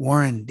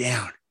Warren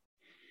down.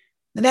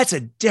 And that's a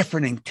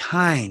different and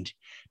kind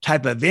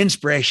type of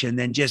inspiration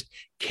than just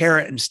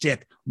carrot and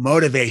stick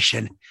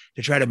motivation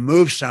to try to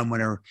move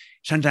someone or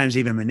sometimes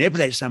even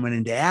manipulate someone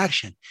into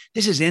action.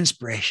 This is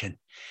inspiration.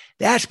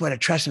 That's what a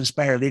trust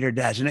inspired leader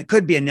does. And it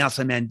could be a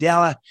Nelson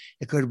Mandela.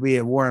 It could be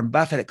a Warren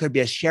Buffett. It could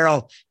be a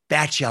Cheryl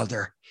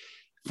Batchelder,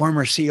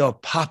 former CEO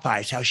of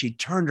Popeyes, how she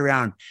turned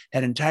around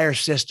that entire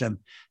system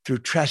through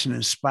trust and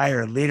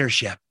inspired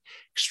leadership.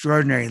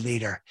 Extraordinary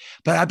leader.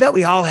 But I bet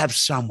we all have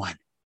someone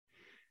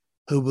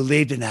who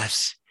believed in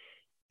us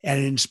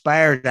and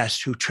inspired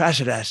us, who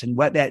trusted us,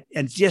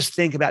 and just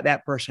think about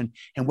that person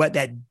and what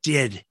that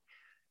did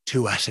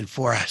to us and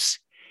for us.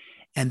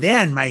 And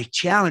then my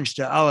challenge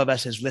to all of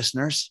us as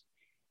listeners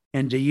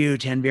and to you,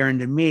 Tanvir, and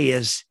to me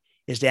is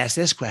to ask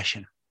this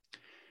question: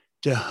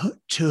 to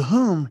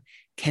whom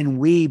can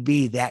we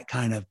be that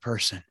kind of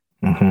person?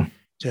 Mm-hmm.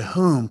 To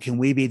whom can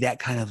we be that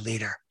kind of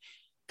leader?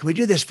 Can we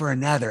do this for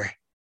another?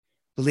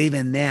 Believe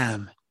in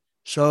them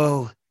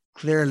so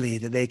clearly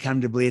that they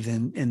come to believe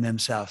in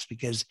themselves,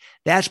 because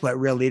that's what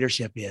real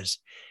leadership is.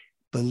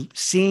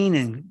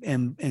 Seeing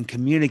and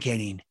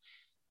communicating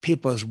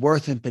people's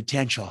worth and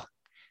potential,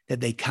 that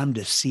they come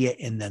to see it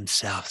in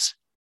themselves.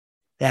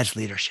 That's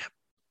leadership.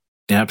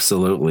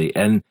 Absolutely.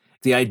 And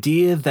the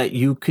idea that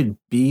you could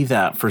be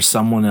that for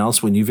someone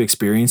else when you've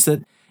experienced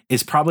it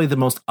is probably the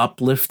most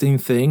uplifting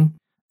thing,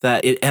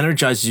 that it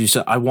energizes you.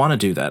 So I want to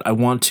do that. I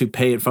want to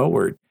pay it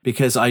forward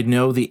because I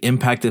know the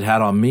impact it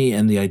had on me,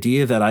 and the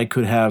idea that I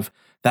could have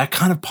that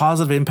kind of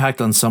positive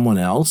impact on someone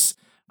else.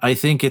 I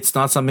think it's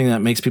not something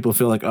that makes people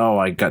feel like, oh,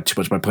 I got too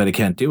much on my plate, I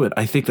can't do it.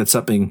 I think that's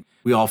something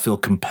we all feel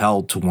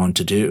compelled to want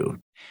to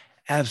do.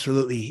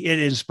 Absolutely. It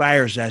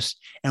inspires us,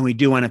 and we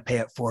do want to pay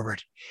it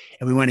forward,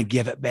 and we want to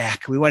give it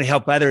back. We want to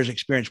help others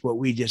experience what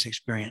we just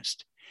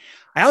experienced.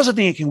 I also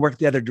think it can work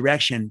the other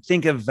direction.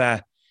 Think of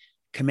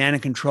command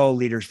and control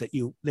leaders that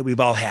we've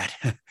all had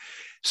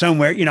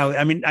somewhere.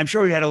 I mean, I'm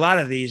sure we had a lot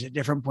of these at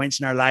different points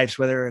in our lives,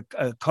 whether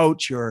a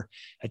coach or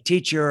a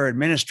teacher or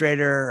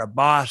administrator, a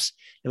boss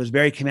that was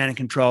very command and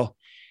control.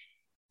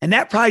 And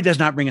that probably does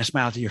not bring a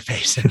smile to your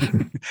face.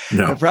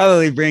 No. It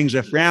probably brings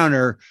a frown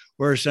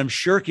or some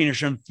shirking or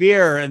some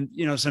fear and,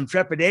 some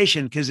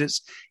trepidation, because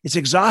it's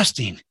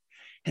exhausting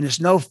and it's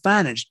no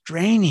fun. It's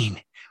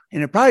draining.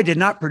 And it probably did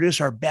not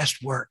produce our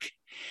best work.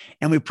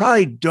 And we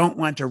probably don't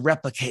want to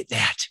replicate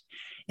that.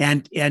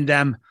 And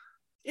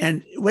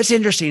what's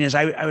interesting is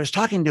I was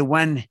talking to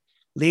one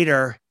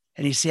leader,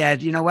 and he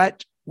said, you know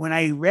what, when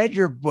I read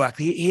your book,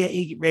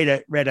 he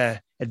read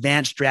a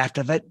advanced draft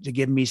of it to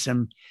give me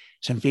some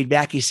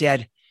feedback. He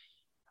said,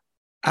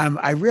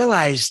 I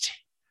realized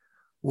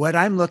what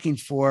I'm looking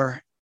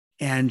for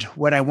and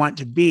what I want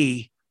to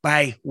be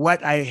by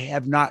what I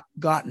have not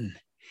gotten.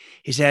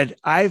 He said,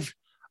 I've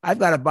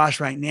got a boss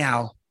right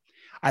now.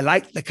 I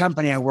like the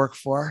company I work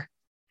for.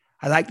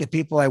 I like the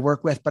people I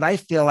work with, but I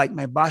feel like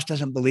my boss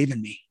doesn't believe in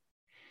me.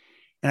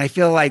 And I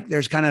feel like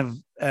there's kind of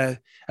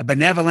a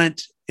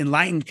benevolent,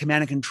 enlightened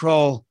command and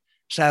control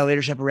style of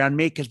leadership around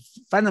me, because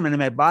fundamentally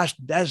my boss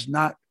does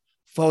not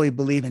fully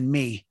believe in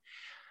me.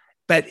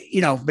 But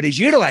he's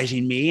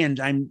utilizing me, and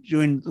I'm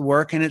doing the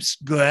work, and it's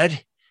good.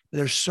 But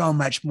there's so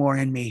much more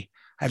in me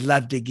I'd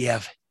love to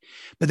give.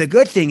 But the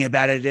good thing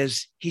about it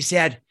is, he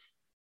said,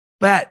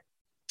 but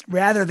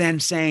rather than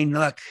saying,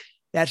 look,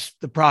 that's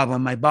the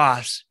problem, my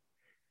boss,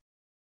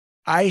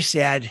 I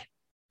said,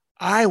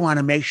 I want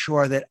to make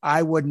sure that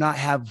I would not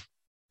have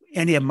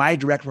any of my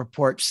direct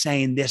reports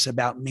saying this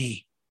about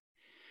me.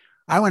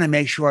 I want to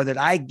make sure that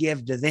I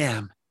give to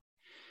them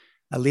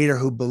a leader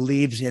who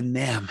believes in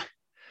them,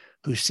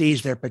 who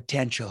sees their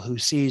potential, who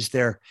sees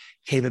their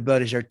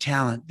capabilities, their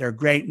talent, their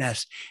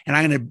greatness. And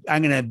I'm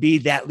going to be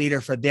that leader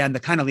for them, the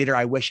kind of leader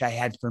I wish I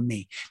had for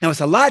me. Now, it's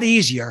a lot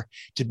easier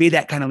to be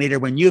that kind of leader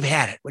when you've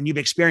had it, when you've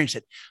experienced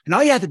it. And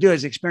all you have to do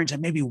is experience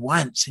it maybe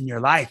once in your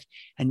life,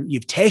 and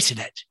you've tasted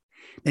it.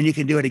 Then you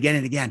can do it again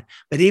and again.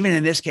 But even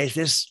in this case,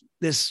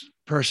 this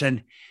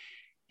person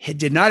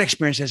did not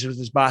experience this with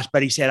his boss,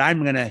 but he said,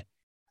 I'm going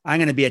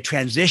to be a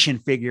transition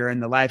figure in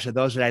the lives of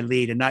those that I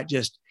lead, and not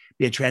just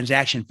be a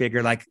transaction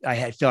figure like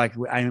I feel like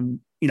I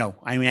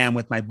am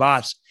with my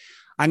boss.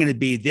 I'm going to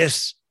be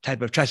this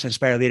type of trust and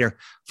inspire leader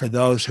for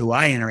those who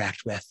I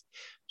interact with,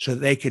 so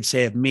that they could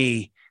say of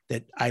me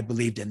that I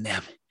believed in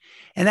them.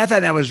 And I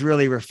thought that was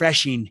really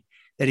refreshing,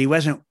 that he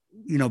wasn't,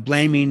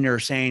 blaming or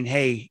saying,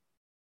 hey,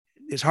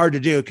 it's hard to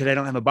do because I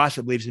don't have a boss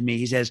that believes in me.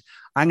 He says,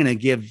 I'm going to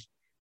give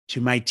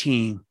to my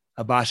team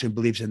a boss who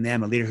believes in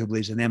them, a leader who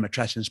believes in them, a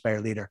trust and inspire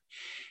leader.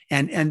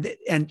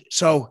 And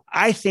so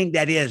I think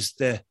that is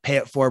the pay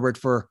it forward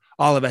for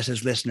all of us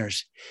as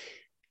listeners.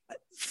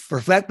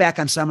 Reflect back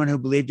on someone who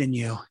believed in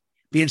you,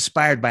 be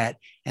inspired by it,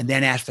 and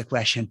then ask the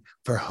question,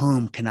 for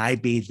whom can I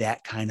be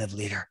that kind of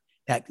leader,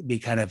 that be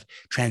kind of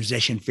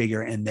transition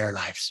figure in their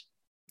lives?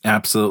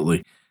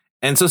 Absolutely.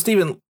 And so,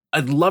 Stephen,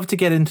 I'd love to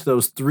get into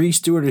those three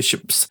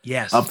stewardeships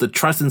of the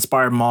trust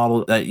inspired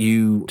model that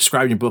you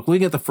described in your book.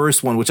 Looking at the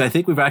first one, which I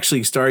think we've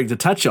actually started to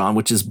touch on,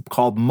 which is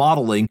called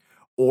modeling,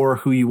 or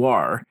who you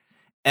are.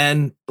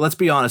 And let's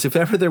be honest, if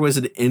ever there was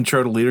an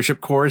intro to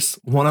leadership course,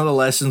 one of the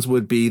lessons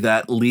would be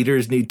that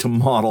leaders need to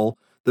model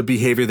the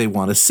behavior they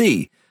want to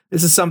see.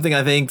 This is something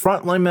I think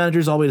frontline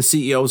managers all the way to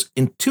CEOs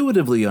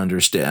intuitively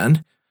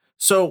understand.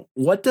 So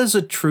what does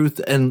a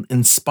truth and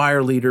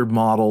inspire leader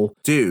model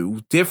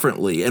do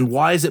differently? And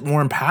why is it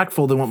more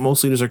impactful than what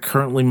most leaders are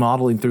currently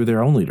modeling through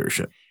their own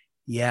leadership?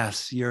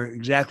 Yes, you're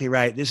exactly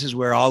right. This is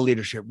where all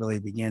leadership really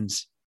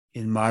begins,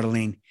 in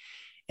modeling.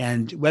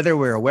 And whether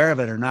we're aware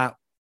of it or not,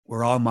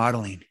 we're all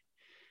modeling.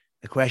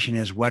 The question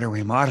is, what are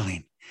we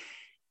modeling?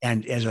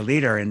 And as a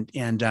leader,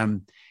 and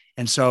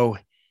so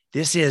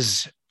this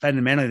is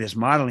fundamentally, this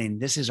modeling.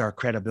 This is our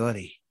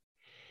credibility,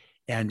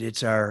 and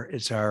it's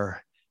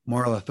our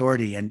moral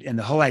authority. And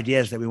the whole idea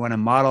is that we want to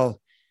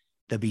model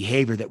the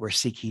behavior that we're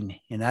seeking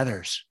in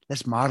others.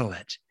 Let's model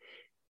it.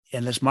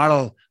 And let's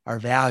model our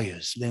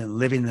values,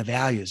 living the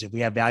values. If we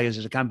have values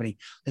as a company,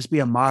 let's be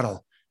a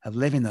model of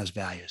living those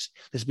values.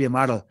 Let's be a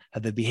model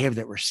of the behavior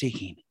that we're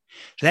seeking.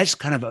 So that's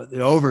kind of the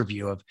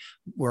overview of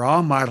we're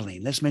all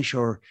modeling. Let's make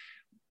sure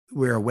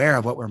we're aware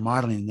of what we're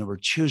modeling and that we're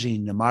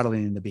choosing the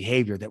modeling and the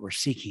behavior that we're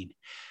seeking.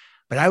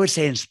 But I would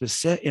say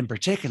in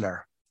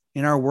particular,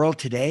 in our world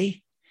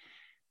today,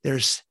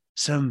 there's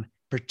some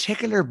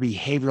particular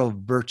behavioral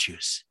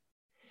virtues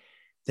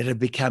that have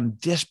become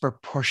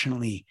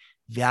disproportionately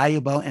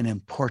valuable and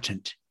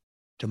important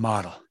to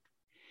model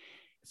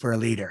for a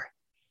leader.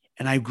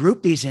 And I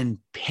group these in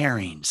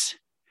pairings.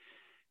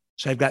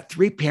 So I've got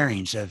 3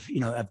 pairings of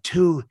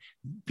 2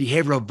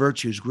 behavioral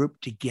virtues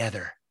grouped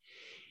together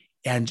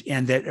and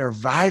that are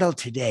vital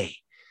today.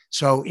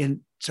 So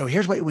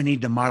here's what we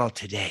need to model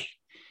today: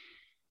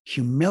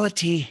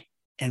 humility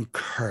and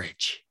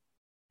courage.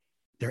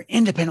 They're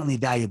independently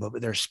valuable,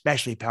 but they're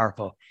especially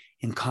powerful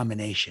in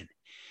combination.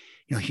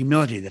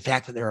 Humility, the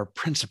fact that there are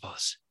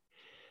principles.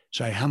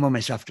 So I humble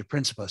myself to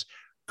principles.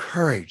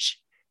 Courage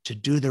to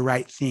do the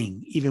right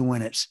thing, even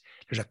when there's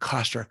a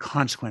cost or a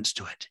consequence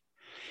to it.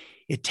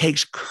 It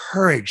takes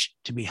courage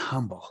to be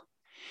humble.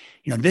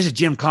 This is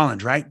Jim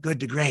Collins, right? Good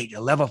to great, a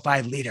level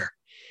 5 leader.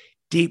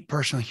 Deep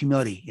personal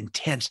humility,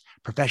 intense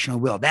professional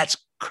will. That's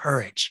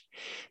courage.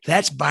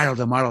 That's vital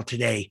to model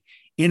today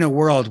in a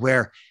world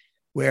where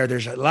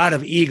there's a lot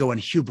of ego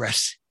and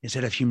hubris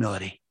instead of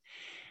humility,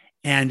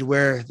 and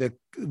where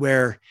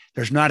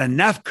there's not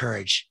enough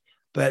courage,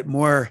 but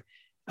more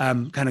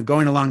kind of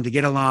going along to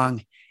get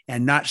along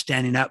and not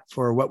standing up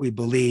for what we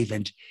believe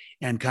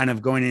and kind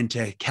of going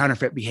into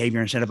counterfeit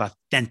behavior instead of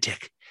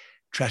authentic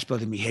trust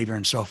building behavior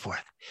and so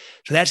forth.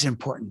 So that's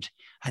important.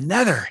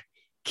 Another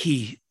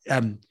key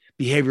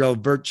behavioral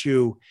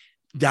virtue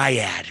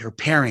dyad or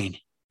pairing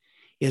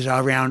is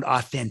around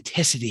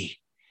authenticity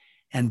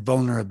and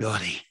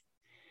vulnerability.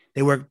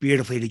 They work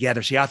beautifully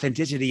together. See,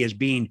 authenticity is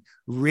being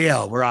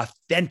real. We're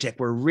authentic.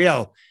 We're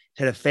real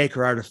instead of fake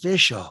or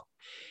artificial.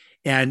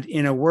 And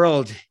in a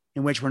world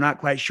in which we're not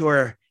quite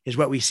sure is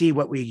what we see,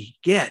 what we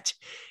get,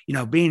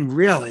 being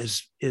real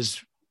is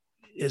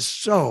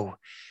so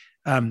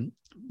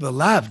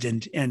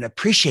beloved and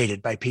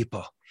appreciated by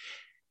people.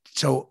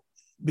 So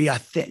being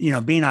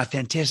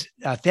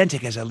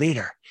authentic as a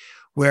leader,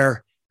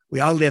 where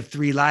we all live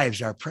 3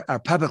 lives, our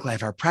public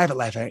life, our private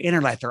life, our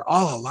inner life, they're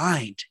all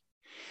aligned.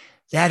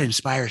 That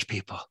inspires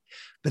people.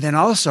 But then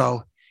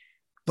also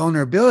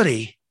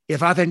vulnerability.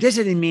 If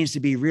authenticity means to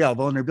be real,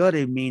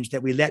 vulnerability means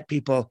that we let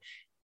people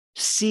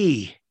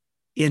see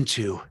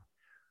into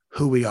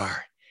who we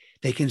are.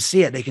 They can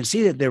see it. They can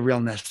see the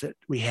realness that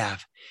we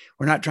have.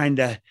 We're not trying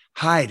to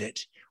hide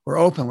it. We're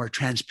open. We're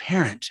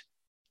transparent.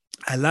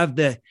 I love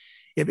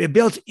it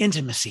builds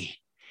intimacy.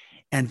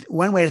 And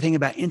one way to think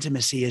about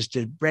intimacy is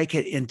to break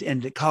it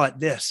and to call it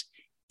this: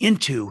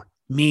 into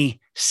me,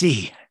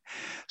 see.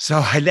 So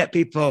I let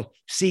people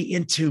see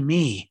into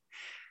me.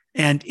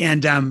 And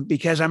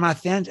because I'm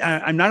authentic,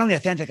 I'm not only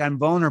authentic, I'm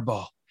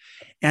vulnerable,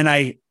 and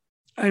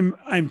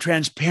I'm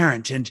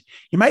transparent. And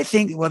you might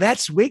think, well,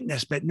 that's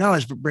weakness, but no,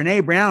 as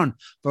Brene Brown,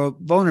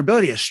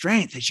 vulnerability is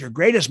strength. It's your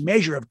greatest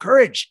measure of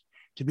courage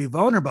to be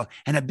vulnerable,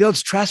 and it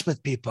builds trust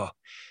with people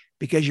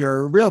because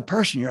you're a real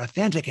person, you're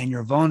authentic, and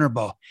you're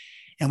vulnerable.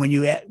 And when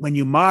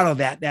you model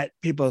that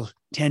people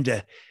tend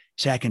to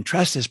say, I can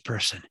trust this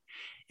person.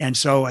 And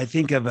so I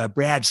think of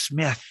Brad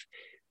Smith,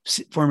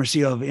 former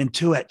CEO of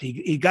Intuit.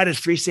 He got his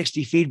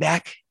 360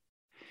 feedback,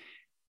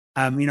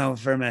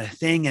 from a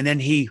thing. And then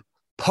he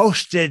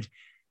posted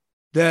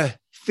the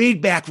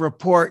feedback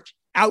report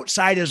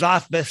outside his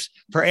office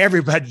for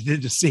everybody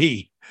to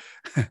see.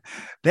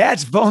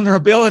 That's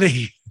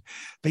vulnerability.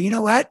 But you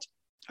know what?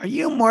 Are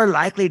you more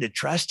likely to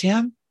trust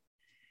him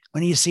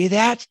when you see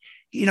that?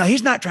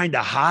 He's not trying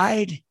to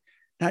hide,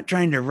 not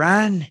trying to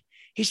run.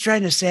 He's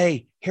trying to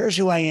say, here's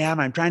who I am.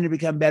 I'm trying to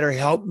become better.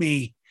 Help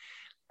me.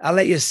 I'll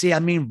let you see.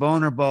 I'm being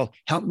vulnerable.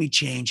 Help me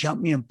change. Help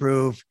me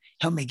improve.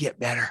 Help me get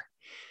better.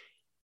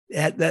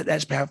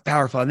 That's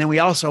powerful. And then we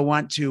also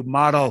want to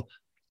model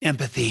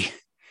empathy.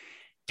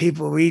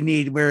 People,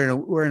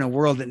 we're in a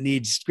world that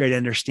needs great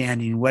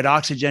understanding. What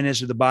oxygen is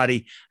to the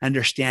body,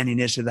 understanding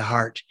is to the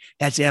heart.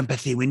 That's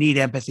empathy. We need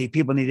empathy.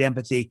 People need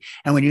empathy.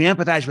 And when you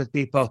empathize with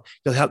people,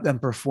 you'll help them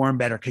perform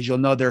better because you'll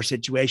know their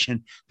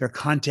situation, their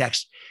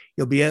context.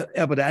 You'll be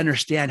able to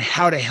understand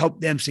how to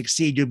help them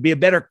succeed. You'll be a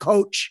better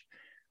coach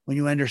when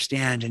you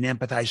understand and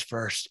empathize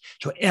first.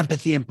 So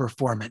empathy and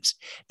performance.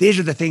 These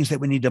are the things that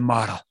we need to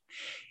model.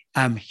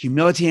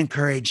 Humility and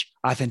courage,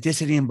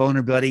 authenticity and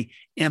vulnerability,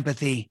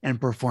 empathy and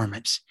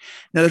performance.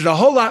 Now, there's a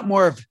whole lot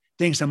more of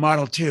things to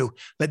model too,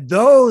 but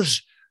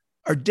those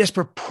are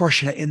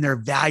disproportionate in their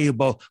value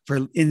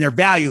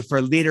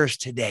for leaders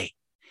today.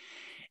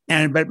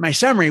 But my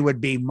summary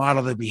would be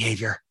model the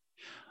behavior,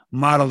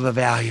 model the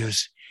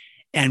values,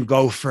 and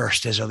go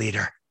first as a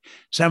leader.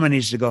 Someone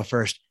needs to go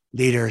first.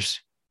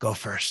 Leaders go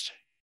first.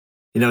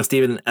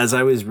 Stephen, as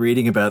I was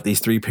reading about these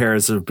 3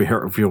 pairs of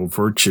behavioral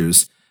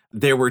virtues,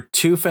 There were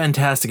two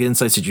fantastic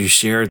insights that you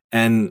shared.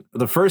 And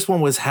the first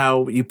one was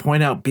how you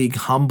point out being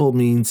humble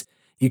means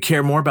you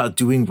care more about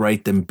doing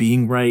right than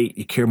being right.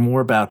 You care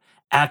more about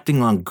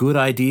acting on good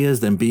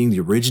ideas than being the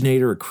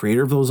originator or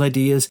creator of those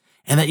ideas.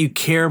 And that you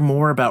care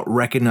more about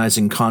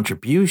recognizing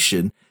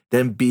contribution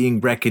than being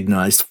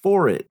recognized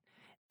for it.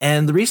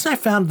 And the reason I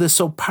found this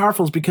so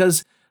powerful is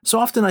because so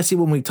often I see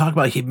when we talk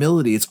about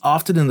humility, it's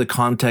often in the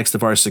context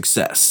of our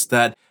success.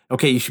 That,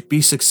 okay, you should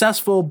be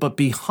successful, but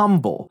be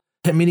humble.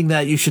 Meaning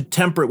that you should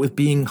temper it with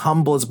being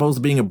humble as opposed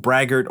to being a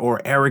braggart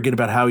or arrogant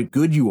about how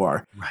good you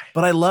are. Right.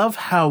 But I love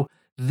how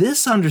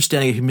this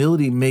understanding of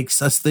humility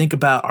makes us think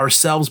about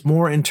ourselves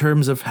more in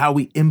terms of how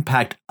we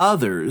impact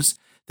others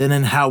than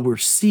in how we're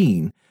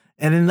seen.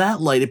 And in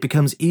that light, it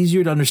becomes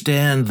easier to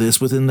understand this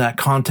within that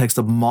context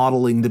of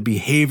modeling the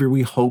behavior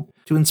we hope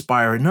to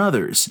inspire in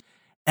others.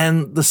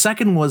 And the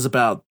second was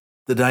about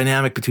the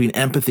dynamic between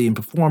empathy and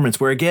performance,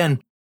 where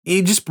again,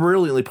 you just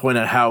brilliantly point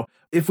out how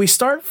if we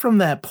start from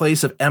that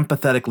place of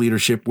empathetic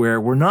leadership where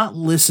we're not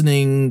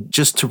listening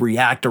just to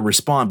react or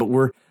respond, but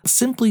we're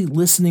simply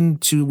listening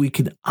to, we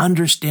can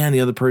understand the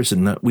other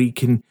person, that we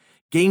can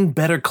gain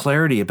better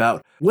clarity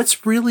about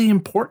what's really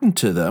important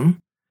to them,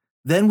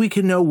 then we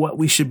can know what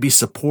we should be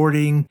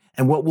supporting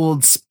and what will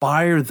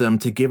inspire them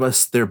to give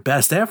us their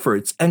best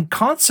efforts. And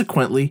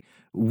consequently,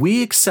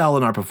 we excel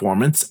in our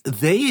performance,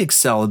 they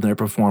excel in their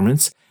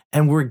performance,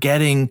 and we're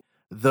getting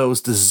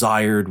those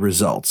desired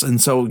results.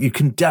 And so you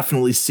can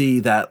definitely see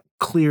that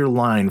clear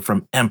line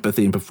from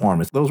empathy and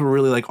performance. Those were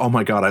really like, oh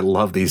my God, I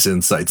love these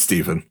insights,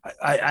 Stephen.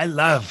 I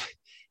love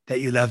that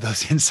you love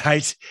those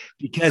insights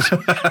because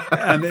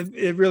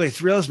it really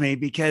thrills me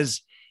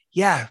because,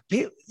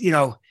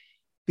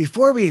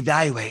 before we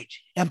evaluate,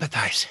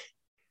 empathize,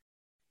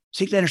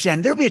 seek to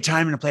understand. There'll be a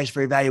time and a place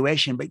for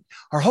evaluation, but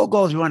our whole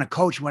goal is we want to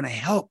coach, we want to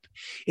help.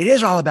 It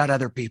is all about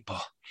other people.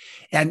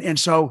 And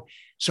so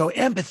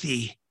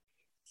empathy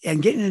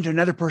and getting into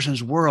another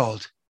person's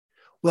world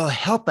will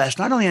help us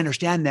not only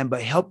understand them,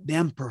 but help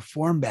them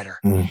perform better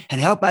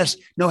and help us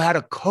know how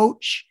to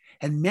coach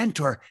and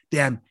mentor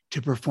them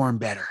to perform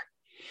better.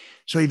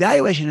 So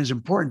evaluation is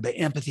important, but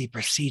empathy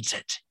precedes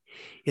it.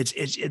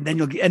 And then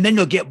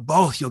you'll get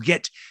both. You'll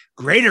get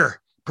greater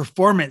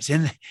performance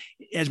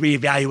as we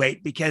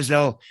evaluate because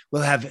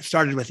we'll have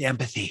started with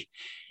empathy.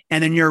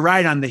 And then you're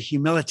right on the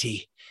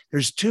humility.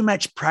 There's too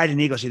much pride and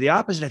ego. So the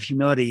opposite of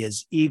humility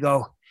is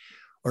ego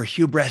or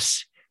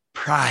hubris.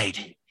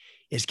 Pride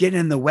is getting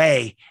in the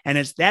way. And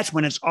that's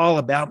when it's all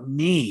about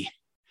me.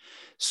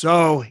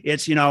 So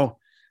it's,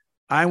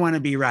 I want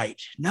to be right.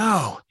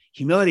 No,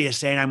 humility is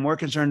saying I'm more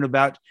concerned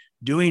about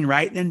doing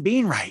right than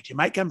being right. It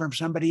might come from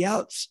somebody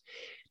else.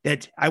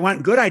 That I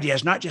want good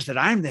ideas, not just that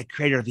I'm the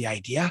creator of the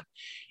idea.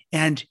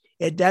 And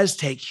it does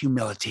take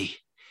humility.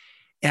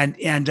 And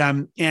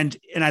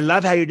I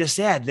love how you just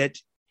said that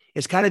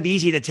it's kind of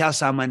easy to tell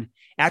someone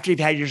after you've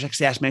had your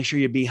success, make sure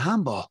you be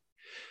humble.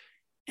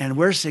 And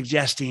we're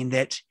suggesting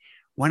that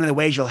one of the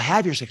ways you'll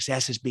have your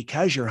success is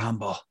because you're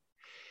humble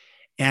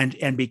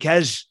and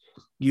because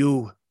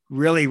you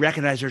really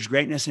recognize there's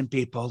greatness in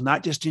people,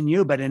 not just in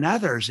you, but in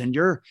others. And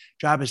your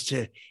job is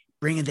to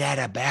bring that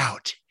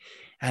about.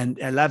 And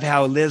I love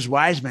how Liz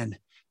Wiseman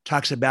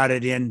talks about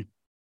it in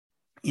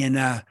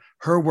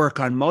her work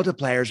on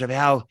multipliers of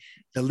how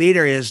the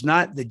leader is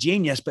not the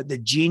genius, but the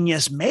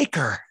genius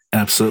maker.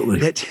 Absolutely.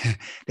 That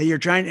you're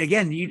trying,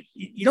 again, you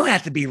don't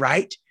have to be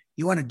right.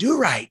 You want to do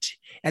right.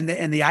 And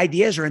the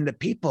ideas are in the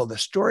people. The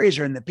stories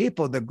are in the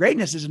people. The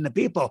greatness is in the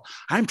people.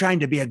 I'm trying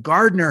to be a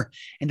gardener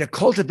and to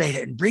cultivate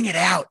it and bring it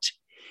out.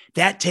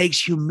 That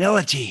takes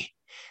humility.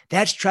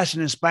 That's trust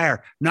and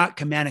inspire, not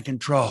command and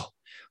control,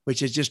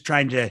 which is just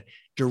trying to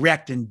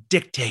direct and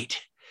dictate.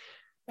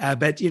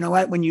 But you know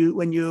what? When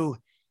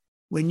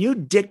you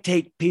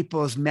dictate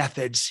people's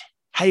methods,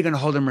 how are you going to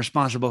hold them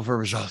responsible for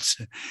results?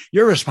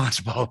 You're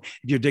responsible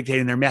if you're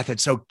dictating their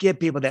methods. So give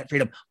people that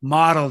freedom.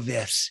 Model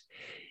this.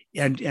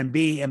 And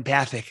be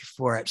empathic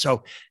for it.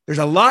 So there's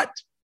a lot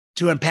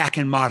to unpack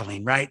in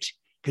modeling, right?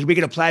 Because we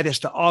can apply this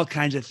to all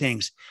kinds of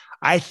things.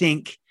 I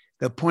think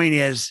the point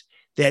is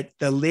that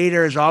the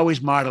leader is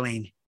always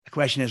modeling. The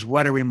question is,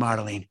 what are we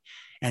modeling?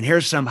 And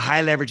here's some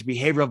high leverage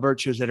behavioral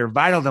virtues that are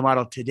vital to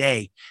model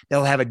today.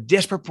 They'll have a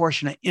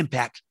disproportionate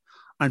impact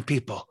on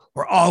people.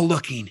 We're all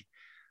looking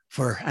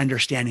for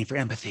understanding, for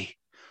empathy.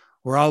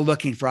 We're all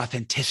looking for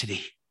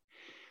authenticity.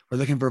 We're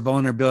looking for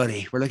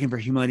vulnerability. We're looking for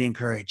humility and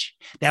courage.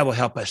 That will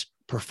help us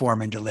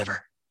perform and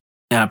deliver.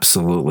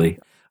 Absolutely.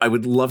 I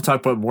would love to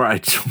talk about more.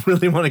 I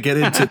really want to get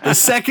into the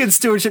second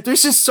stewardship.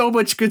 There's just so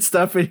much good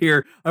stuff in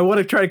here. I want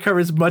to try to cover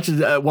as much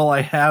as while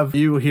I have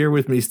you here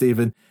with me,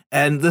 Stephen.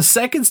 And the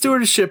second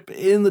stewardship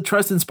in the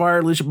Trust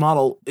Inspired Leadership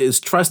model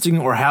is trusting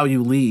or how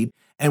you lead.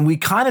 And we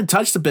kind of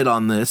touched a bit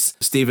on this,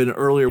 Stephen,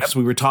 earlier, because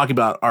we were talking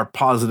about our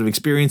positive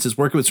experiences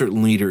working with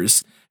certain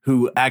leaders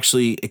who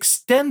actually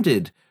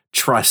extended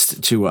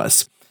trust to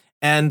us.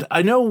 And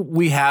I know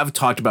we have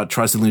talked about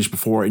trust and leadership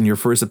before in your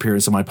first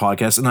appearance on my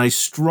podcast, and I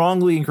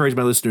strongly encourage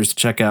my listeners to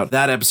check out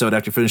that episode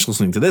after you finish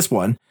listening to this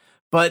one.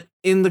 But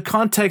in the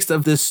context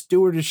of this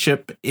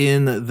stewardship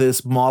in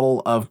this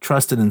model of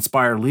trust and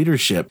inspire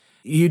leadership,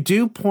 you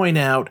do point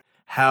out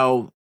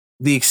how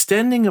the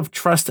extending of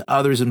trust to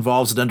others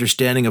involves an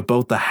understanding of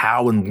both the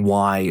how and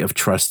why of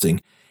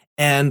trusting.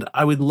 And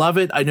I would love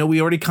it. I know we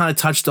already kind of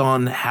touched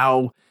on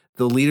how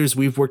the leaders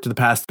we've worked in the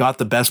past got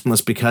the best from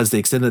us because they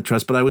extended the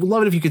trust, but I would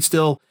love it if you could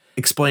still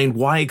explain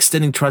why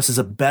extending trust is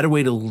a better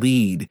way to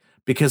lead,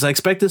 because I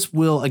expect this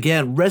will,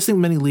 again, resonate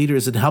with many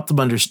leaders and help them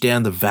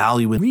understand the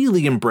value in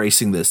really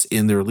embracing this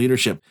in their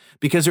leadership.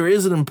 Because there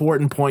is an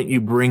important point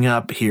you bring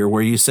up here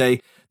where you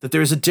say that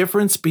there's a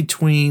difference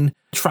between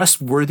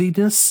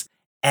trustworthiness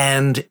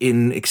and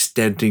in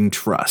extending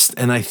trust.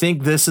 And I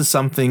think this is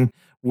something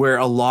where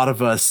a lot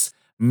of us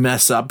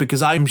mess up,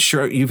 because I'm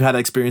sure you've had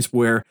experience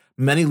where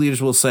many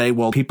leaders will say,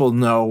 well, people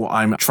know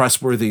I'm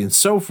trustworthy and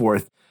so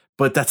forth,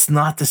 but that's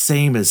not the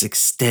same as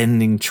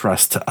extending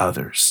trust to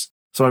others.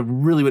 So I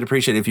really would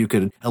appreciate it if you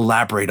could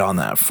elaborate on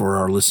that for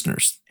our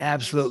listeners.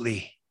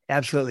 Absolutely.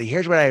 Absolutely.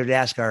 Here's what I would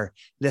ask our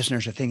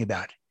listeners to think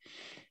about.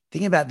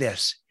 Think about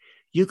this.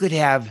 You could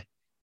have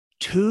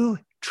two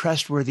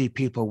trustworthy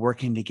people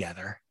working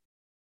together,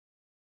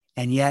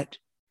 and yet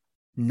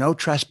no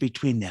trust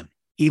between them,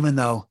 even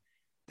though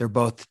they're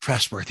both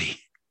trustworthy,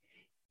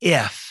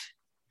 if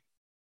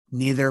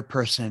neither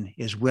person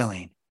is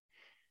willing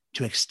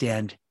to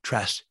extend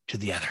trust to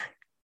the other.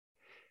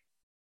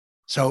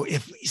 So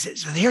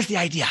here's the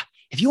idea.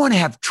 If you want to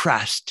have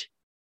trust,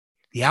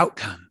 the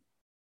outcome,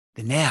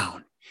 the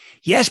noun,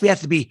 yes, we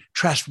have to be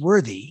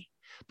trustworthy,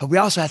 but we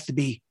also have to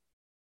be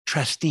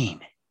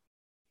trusting.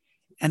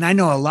 And I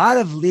know a lot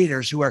of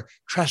leaders who are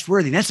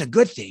trustworthy. And that's a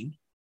good thing.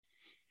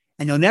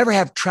 And you'll never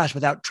have trust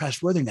without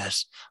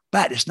trustworthiness,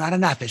 but it's not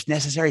enough. It's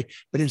necessary,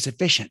 but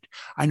insufficient.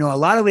 I know a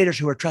lot of leaders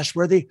who are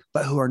trustworthy,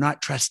 but who are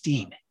not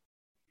trusting.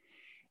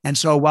 And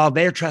so while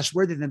they're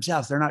trustworthy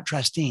themselves, they're not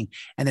trusting.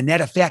 And the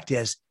net effect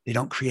is they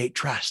don't create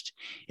trust.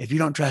 If you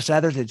don't trust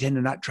others, they tend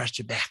to not trust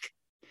you back.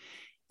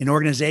 In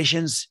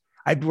organizations,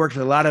 I've worked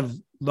with a lot of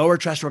lower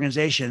trust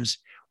organizations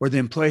where the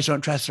employees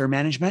don't trust their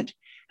management.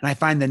 And I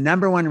find the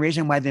number one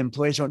reason why the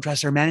employees don't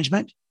trust their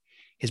management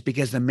is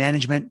because the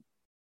management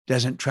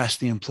doesn't trust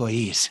the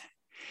employees.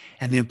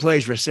 And the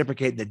employees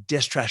reciprocate the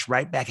distrust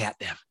right back at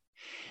them.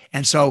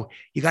 And so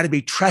you got to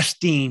be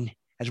trusting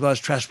as well as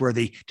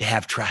trustworthy to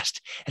have trust.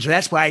 And so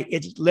that's why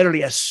it's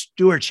literally a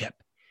stewardship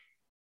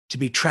to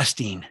be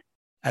trusting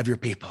of your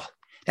people.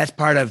 That's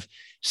part of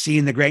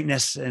seeing the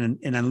greatness and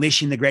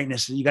unleashing the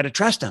greatness. You got to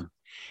trust them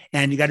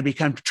and you got to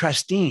become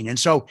trusting. And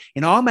so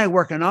in all my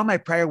work and all my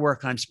prior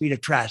work on Speed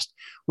of Trust,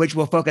 which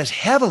will focus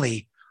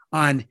heavily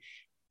on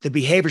the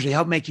behaviors that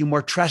help make you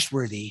more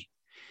trustworthy,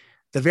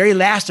 the very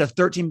last of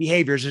 13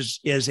 behaviors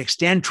is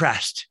extend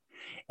trust.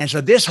 And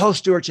so this whole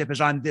stewardship is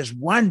on this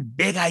one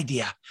big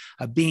idea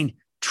of being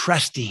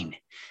trusting.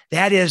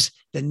 That is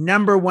the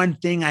number one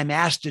thing I'm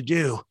asked to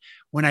do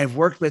when I've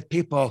worked with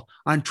people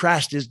on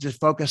trust, is to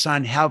focus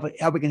on how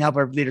we can help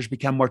our leaders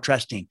become more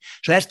trusting.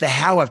 So that's the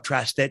how of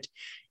trust, that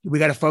we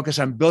got to focus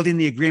on building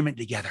the agreement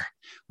together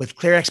with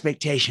clear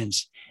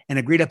expectations and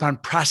agreed upon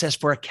process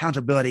for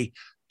accountability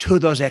to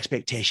those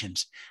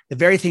expectations. The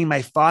very thing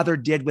my father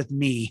did with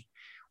me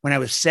when I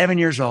was 7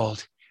 years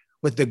old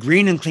with the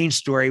Green and Clean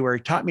story, where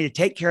he taught me to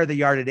take care of the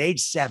yard at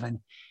age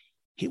 7.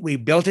 We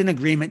built an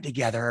agreement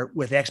together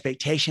with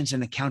expectations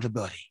and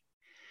accountability.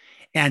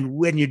 And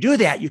when you do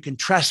that, you can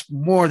trust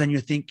more than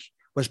you think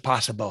was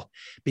possible,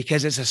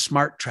 because it's a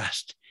smart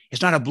trust.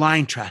 It's not a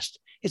blind trust.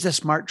 It's a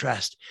smart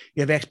trust.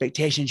 You have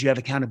expectations, you have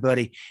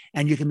accountability,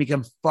 and you can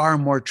become far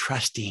more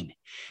trusting.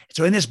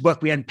 So in this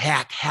book, we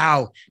unpack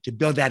how to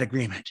build that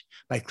agreement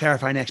by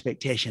clarifying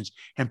expectations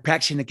and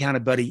practicing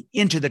accountability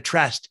into the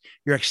trust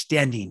you're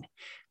extending.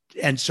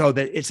 And so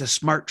that it's a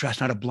smart trust,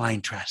 not a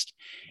blind trust.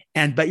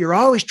 But you're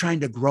always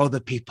trying to grow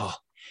the people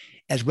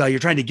as well. You're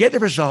trying to get the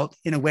result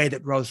in a way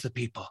that grows the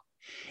people.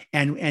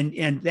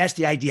 And that's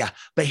the idea.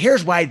 But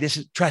here's why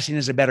trusting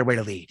is a better way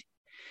to lead.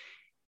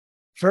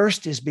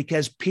 First is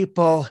because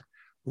people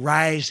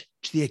rise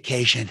to the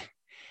occasion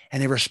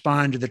and they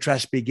respond to the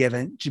trust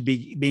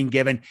being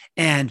given,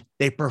 and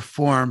they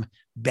perform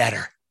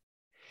better.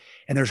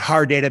 And there's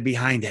hard data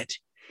behind it.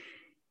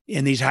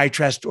 In these high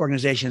trust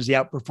organizations, they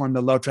outperform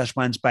the low trust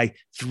ones by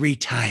 3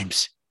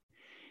 times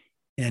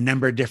in a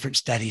number of different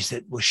studies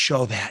that will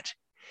show that.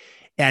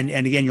 And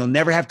again, you'll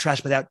never have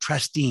trust without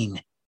trusting.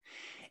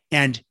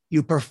 And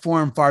you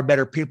perform far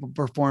better. People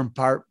perform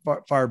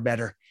far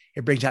better.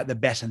 It brings out the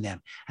best in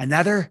them.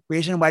 Another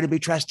reason why to be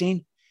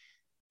trusting,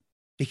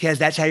 because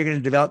that's how you're going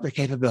to develop their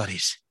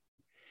capabilities.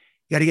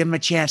 You got to give them a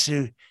chance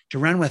to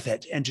run with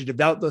it and to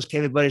develop those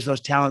capabilities, those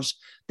talents,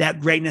 that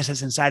greatness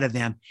that's inside of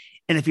them.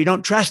 And if you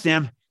don't trust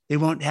them, they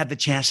won't have the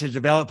chance to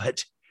develop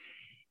it.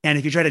 And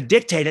if you try to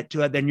dictate it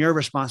to it, then you're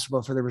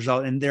responsible for the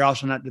result. And they're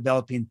also not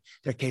developing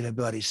their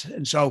capabilities.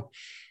 And so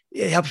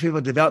it helps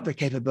people develop their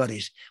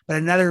capabilities. But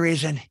another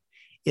reason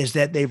is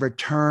that they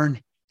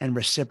return and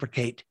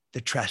reciprocate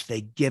the trust.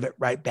 They give it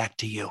right back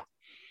to you.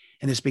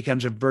 And this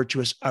becomes a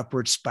virtuous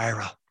upward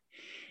spiral.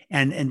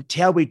 And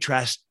until we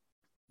trust,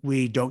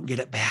 we don't get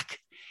it back.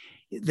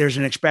 there's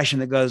an expression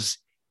that goes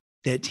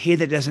that he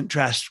that doesn't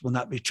trust will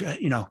not be,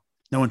 no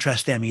one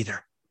trusts them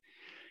either.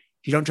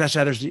 If you don't trust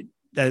others,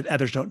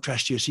 others don't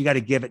trust you. So you got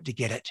to give it to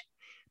get it.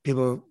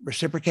 People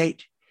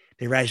reciprocate,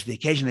 they rise to the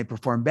occasion, they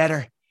perform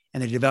better,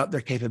 and they develop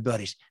their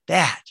capabilities.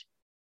 That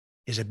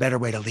is a better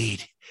way to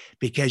lead,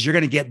 because you're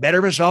going to get better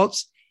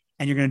results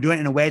and you're going to do it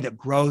in a way that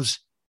grows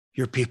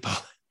your people.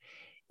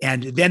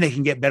 And then they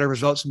can get better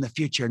results in the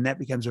future. And that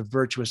becomes a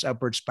virtuous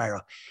upward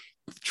spiral.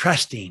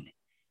 Trusting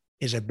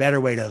is a better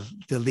way to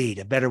lead,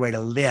 a better way to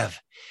live.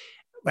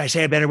 I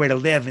say a better way to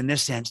live in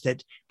this sense,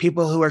 that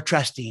people who are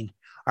trusting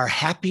are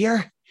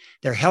happier,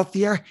 they're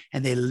healthier,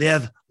 and they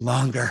live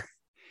longer.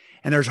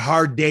 And there's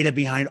hard data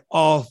behind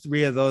all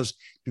three of those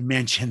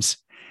dimensions.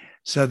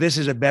 So this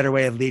is a better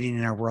way of leading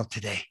in our world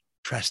today,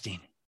 trusting.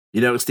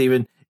 You know,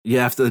 Stephen, you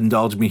have to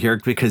indulge me here,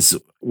 because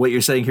what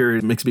you're saying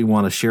here makes me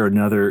want to share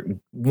another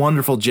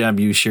wonderful gem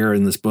you share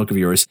in this book of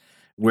yours,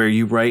 where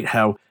you write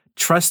how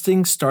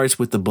trusting starts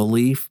with the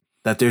belief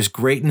that there's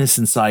greatness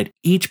inside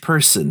each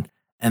person,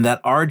 and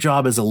that our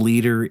job as a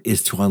leader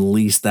is to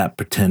unleash that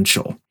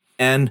potential.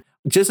 And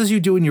just as you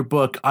do in your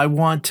book, I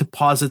want to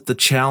posit the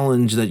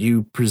challenge that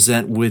you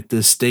present with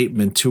this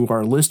statement to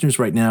our listeners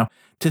right now,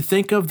 to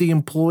think of the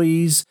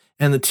employees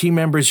and the team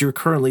members you're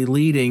currently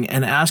leading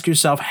and ask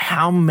yourself,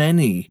 how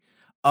many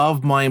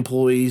of my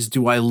employees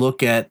do I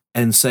look at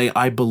and say,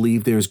 I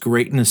believe there's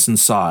greatness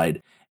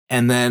inside?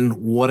 And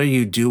then what are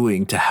you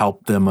doing to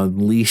help them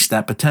unleash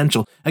that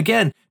potential?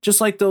 Again, just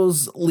like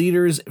those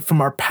leaders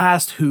from our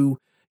past who,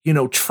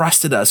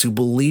 trusted us, who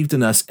believed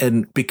in us.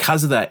 And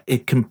because of that,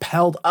 it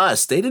compelled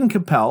us. They didn't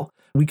compel.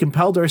 We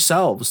compelled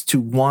ourselves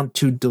to want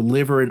to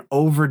deliver and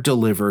over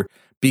deliver,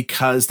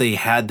 because they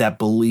had that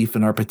belief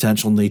in our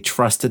potential and they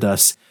trusted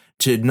us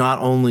to not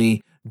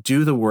only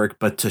do the work,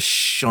 but to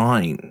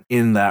shine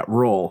in that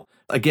role.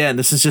 Again,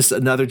 this is just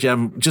another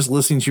gem. Just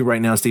listening to you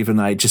right now, Stephen,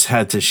 I just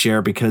had to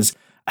share, because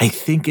I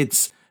think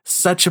it's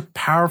such a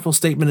powerful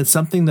statement. It's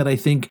something that I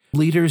think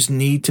leaders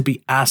need to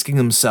be asking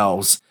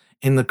themselves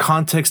in the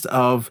context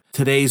of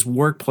today's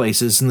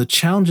workplaces and the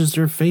challenges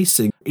they're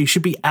facing. You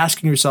should be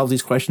asking yourself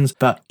these questions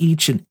about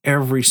each and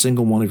every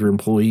single one of your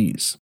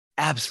employees.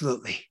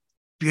 Absolutely.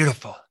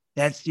 Beautiful.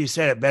 You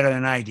said it better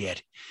than I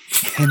did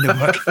in the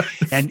book.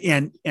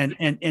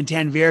 and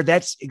Tanvir,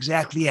 that's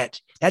exactly it.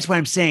 That's why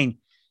I'm saying,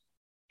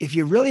 if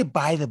you really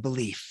buy the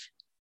belief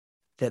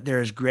that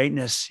there is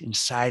greatness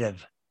inside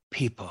of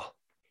people,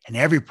 and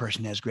every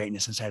person has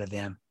greatness inside of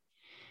them,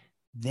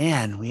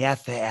 then we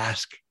have to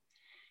ask,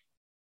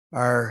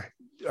 are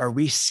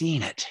we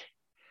seeing it?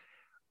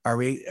 Are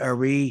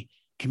we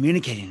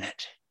communicating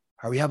it?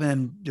 Are we helping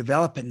them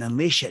develop it and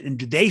unleash it? And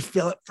do they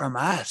feel it from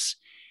us?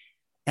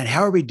 And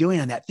how are we doing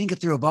on that? Think it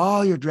through of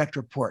all your direct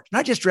reports,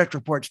 not just direct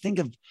reports. Think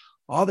of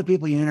all the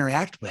people you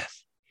interact with.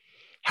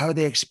 How are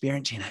they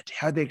experiencing it?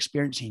 How are they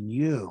experiencing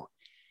you?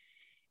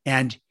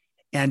 And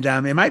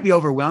it might be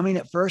overwhelming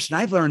at first. And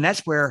I've learned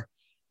that's where,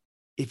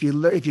 if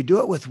you do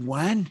it with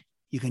one,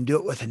 you can do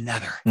it with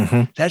another.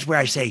 Mm-hmm. That's where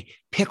I say,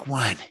 pick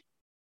one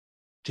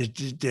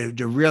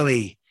to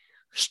really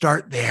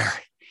start there,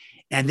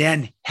 and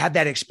then have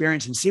that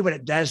experience and see what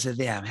it does to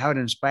them, how it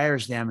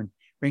inspires them and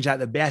brings out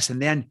the best.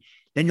 And then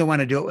you'll want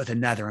to do it with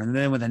another, and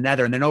then with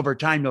another. And then over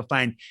time, you'll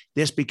find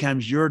this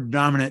becomes your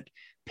dominant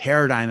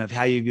paradigm of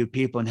how you view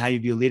people and how you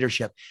view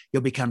leadership.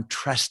 You'll become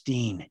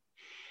trusting,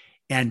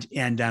 and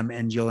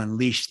you'll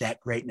unleash that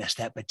greatness,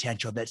 that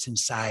potential that's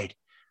inside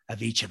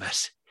of each of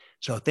us.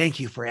 So thank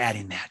you for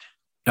adding that.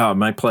 Oh,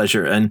 my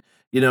pleasure. And,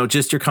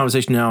 just your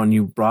conversation now, and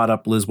you brought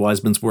up Liz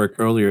Wiseman's work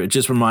earlier. It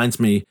just reminds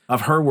me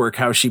of her work,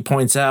 how she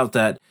points out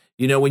that,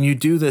 when you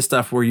do this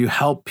stuff where you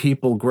help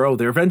people grow,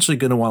 they're eventually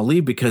going to want to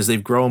leave because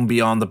they've grown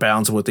beyond the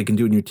bounds of what they can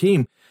do in your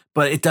team.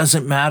 But it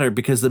doesn't matter,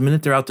 because the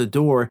minute they're out the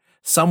door,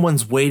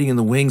 someone's waiting in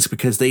the wings,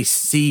 because they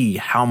see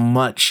how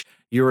much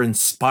you're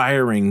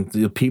inspiring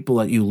the people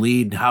that you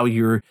lead, how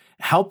you're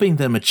helping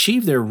them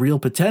achieve their real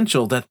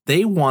potential, that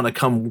they want to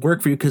come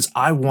work for you, because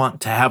I want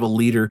to have a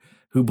leader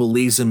who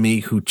believes in me,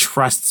 who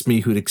trusts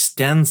me, who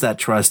extends that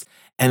trust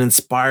and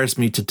inspires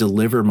me to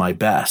deliver my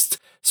best.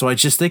 So I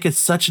just think it's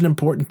such an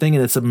important thing,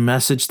 and it's a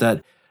message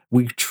that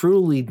we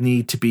truly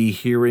need to be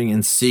hearing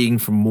and seeing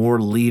from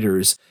more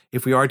leaders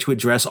if we are to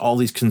address all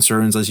these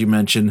concerns, as you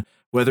mentioned,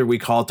 whether we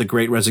call it the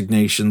Great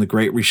Resignation, the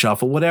Great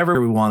Reshuffle, whatever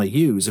we want to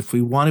use. If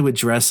we want to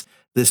address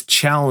this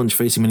challenge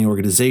facing many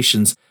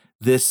organizations,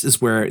 this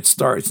is where it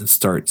starts. It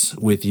starts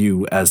with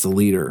you as the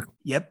leader.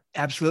 Yep,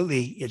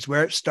 absolutely. It's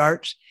where it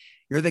starts.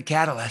 You're the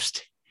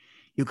catalyst.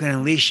 You can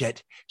unleash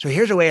it. So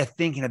here's a way of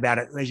thinking about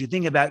it. As you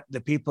think about the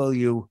people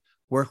you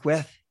work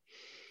with,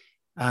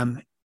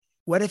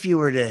 what if you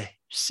were to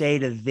say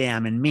to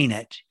them and mean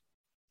it,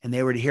 and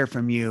they were to hear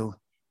from you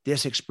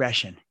this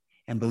expression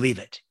and believe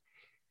it?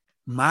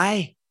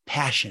 My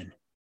passion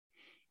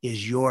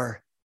is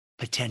your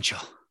potential.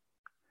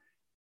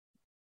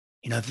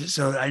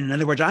 So in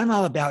other words, I'm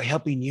all about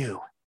helping you.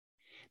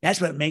 That's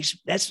what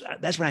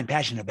I'm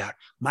passionate about.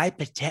 My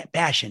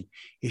passion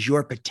is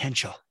your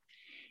potential.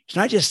 It's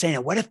not just saying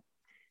it. What if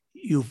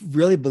you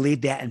really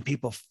believed that and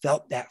people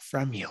felt that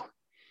from you?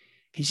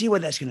 Can you see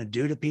what that's going to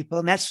do to people?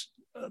 And that's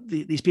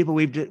these people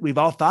we've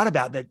all thought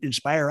about that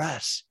inspire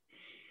us.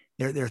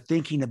 They're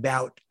thinking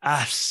about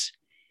us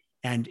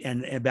and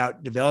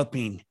about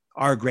developing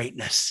our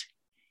greatness.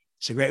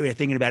 It's a great way of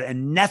thinking about it.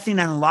 And nothing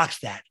unlocks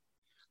that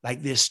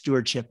like this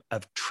stewardship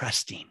of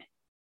trusting.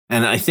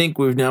 And I think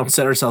we've now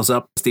set ourselves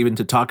up, Stephen,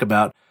 to talk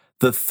about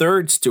the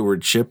third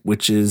stewardship,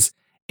 which is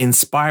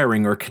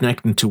inspiring or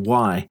connecting to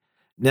why.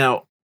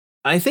 Now,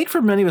 I think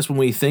for many of us, when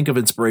we think of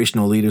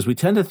inspirational leaders, we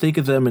tend to think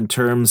of them in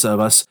terms of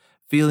us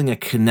feeling a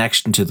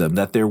connection to them,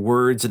 that their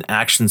words and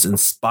actions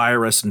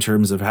inspire us in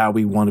terms of how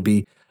we want to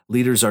be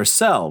leaders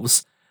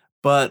ourselves.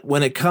 But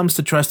when it comes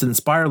to trust and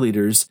inspire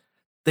leaders,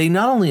 they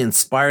not only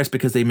inspire us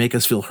because they make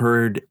us feel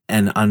heard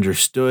and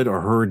understood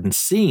or heard and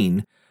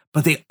seen,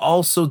 but they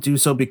also do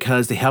so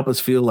because they help us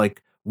feel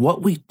like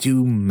what we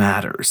do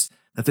matters,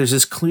 that there's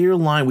this clear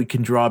line we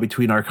can draw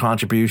between our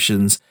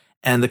contributions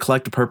and the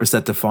collective purpose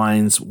that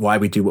defines why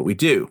we do what we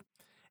do.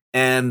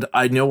 And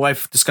I know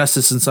I've discussed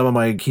this in some of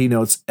my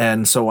keynotes,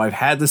 and so I've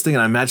had this thing,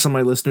 and I imagine some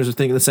of my listeners are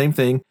thinking the same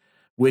thing,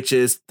 which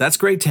is, that's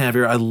great,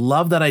 Tanvir. I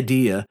love that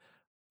idea,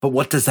 but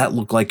what does that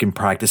look like in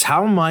practice?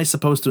 How am I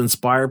supposed to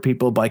inspire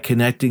people by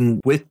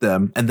connecting with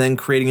them and then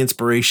creating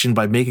inspiration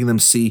by making them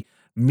see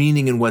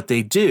meaning in what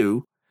they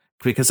do?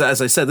 Because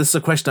as I said, this is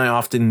a question I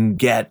often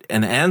get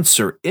and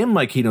answer in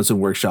my keynotes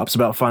and workshops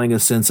about finding a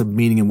sense of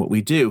meaning in what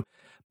we do.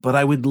 But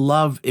I would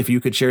love if you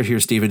could share here,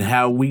 Stephen,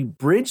 how we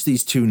bridge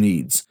these two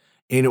needs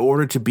in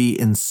order to be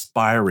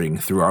inspiring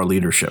through our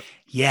leadership.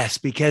 Yes,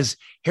 because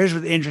here's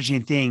the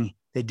interesting thing.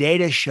 The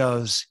data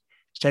shows,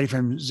 study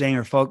from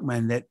Zenger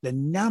Folkman, that the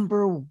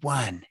number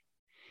one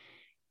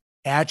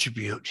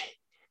attribute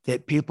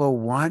that people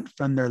want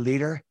from their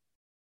leader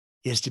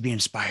is to be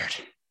inspired.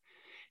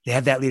 They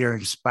have that leader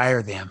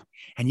inspire them.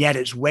 And yet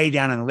it's way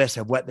down on the list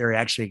of what they're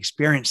actually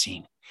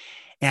experiencing.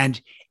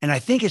 And I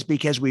think it's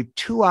because we've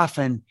too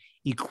often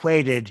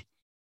equated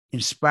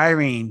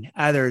inspiring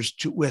others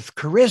with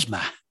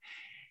charisma.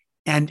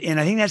 And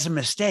I think that's a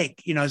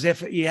mistake, as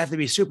if you have to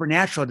be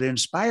supernatural to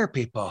inspire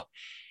people.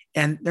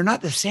 And they're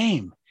not the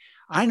same.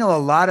 I know a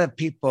lot of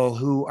people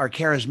who are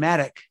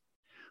charismatic,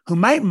 who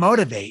might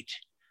motivate,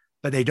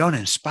 but they don't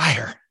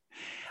inspire.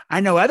 I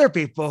know other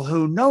people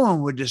who no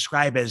one would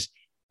describe as,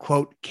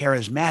 quote,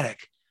 charismatic,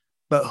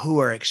 but who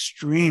are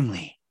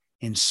extremely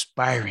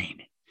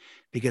inspiring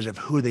because of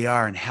who they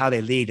are and how they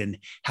lead and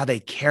how they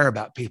care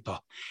about people.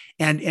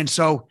 And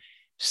so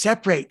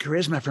separate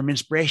charisma from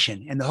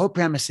inspiration. And the whole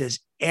premise is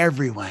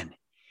everyone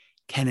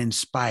can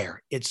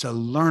inspire. It's a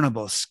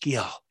learnable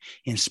skill.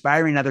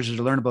 Inspiring others is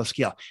a learnable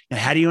skill. Now,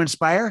 how do you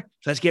inspire?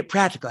 So let's get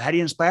practical. How do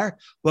you inspire?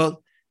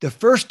 Well, the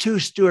first two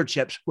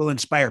stewardships will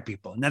inspire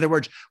people. In other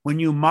words, when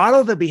you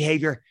model the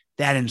behavior,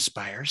 that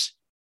inspires.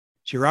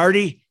 So you're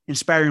already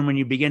inspiring when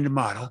you begin to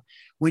model.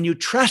 When you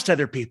trust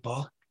other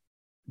people,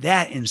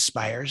 that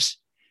inspires.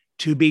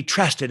 To be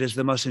trusted is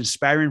the most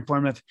inspiring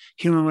form of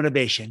human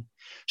motivation.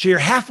 So you're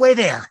halfway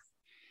there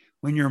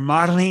when you're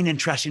modeling and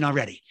trusting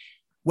already.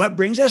 What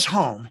brings us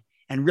home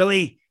and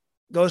really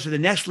goes to the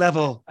next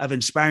level of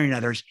inspiring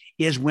others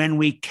is when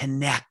we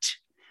connect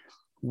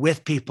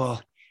with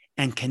people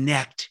and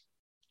connect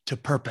to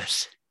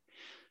purpose.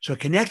 So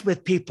connect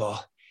with people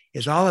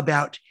is all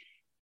about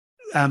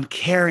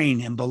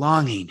caring and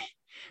belonging,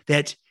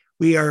 that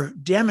we are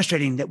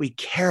demonstrating that we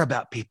care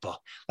about people.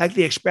 Like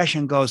the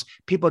expression goes,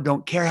 people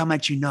don't care how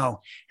much you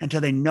know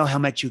until they know how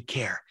much you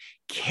care.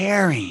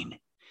 Caring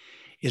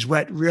is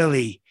what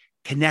really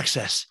connects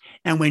us.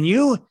 And when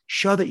you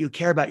show that you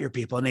care about your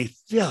people and they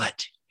feel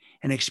it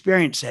and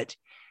experience it,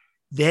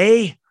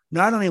 they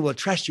not only will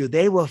trust you,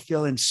 they will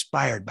feel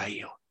inspired by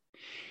you.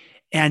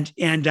 And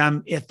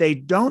if they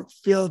don't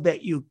feel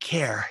that you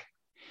care,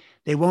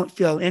 they won't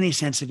feel any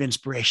sense of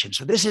inspiration.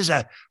 So this is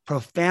a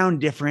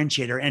profound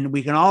differentiator, and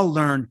we can all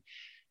learn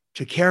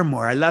to care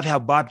more. I love how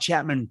Bob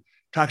Chapman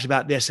talks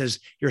about this as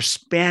your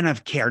span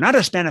of care, not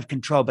a span of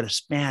control, but a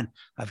span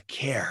of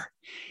care.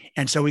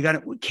 And so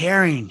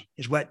caring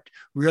is what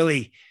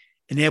really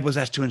enables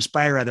us to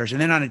inspire others.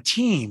 And then on a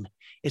team,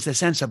 it's a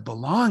sense of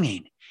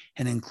belonging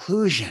and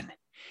inclusion.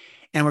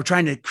 And we're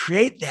trying to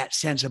create that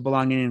sense of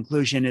belonging and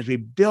inclusion as we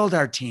build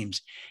our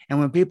teams. And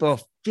when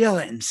people feel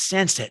it and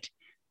sense it,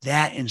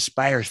 that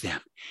inspires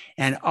them.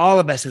 And all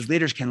of us as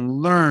leaders can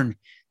learn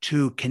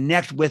to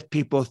connect with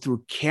people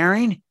through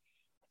caring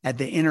at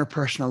the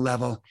interpersonal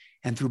level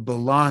and through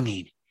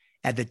belonging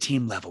at the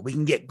team level. We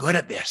can get good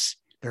at this.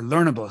 They're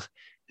learnable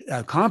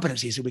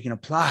competencies that we can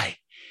apply.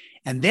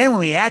 And then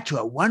when we add to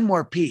it one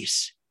more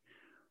piece,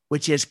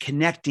 which is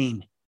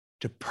connecting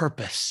to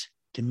purpose,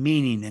 to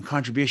meaning and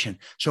contribution.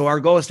 So our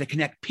goal is to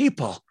connect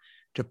people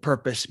to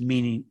purpose,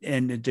 meaning,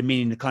 and to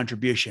meaning, the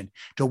contribution,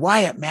 to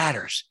why it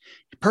matters.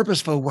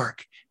 Purposeful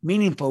work,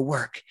 meaningful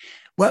work.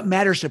 What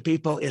matters to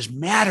people is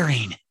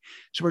mattering.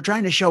 So we're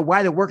trying to show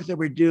why the work that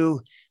we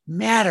do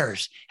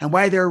matters and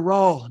why their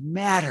role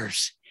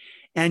matters.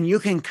 And you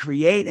can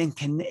create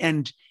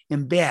and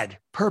embed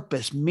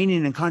purpose,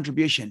 meaning, and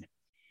contribution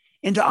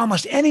into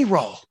almost any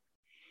role,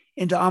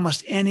 into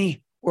almost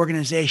any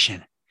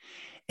organization.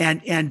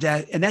 And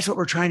that's what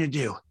we're trying to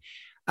do.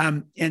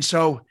 And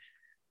so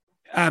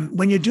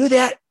when you do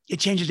that, it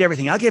changes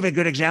everything. I'll give a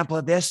good example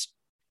of this.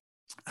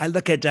 I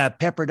look at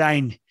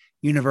Pepperdine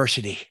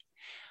University.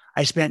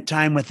 I spent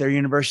time with their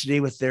university,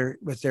 with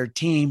their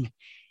team,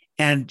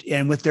 and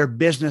with their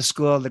business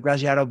school, the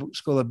Graziato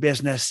School of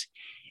Business.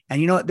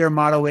 And you know what their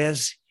motto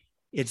is?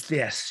 It's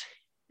this: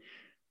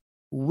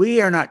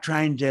 we are not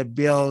trying to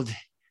build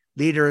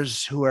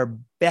leaders who are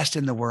best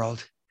in the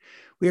world.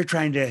 We are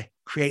trying to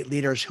create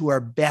leaders who are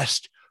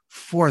best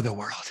for the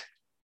world.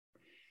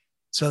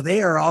 So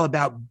they are all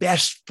about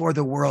best for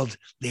the world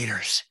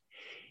leaders.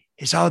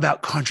 It's all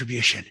about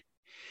contribution.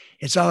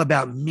 It's all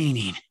about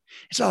meaning.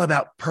 It's all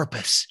about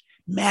purpose,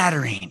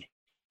 mattering.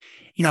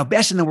 You know,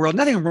 best in the world,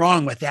 nothing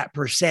wrong with that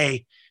per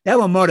se. That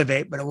will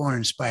motivate, but it won't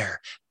inspire.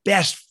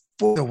 Best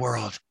for the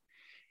world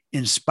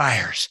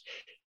inspires.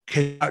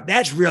 Because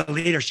that's real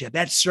leadership.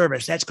 That's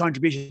service. That's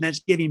contribution. That's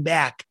giving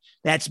back.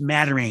 That's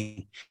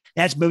mattering.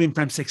 That's moving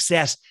from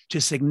success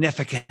to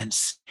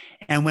significance.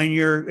 And when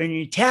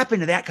you tap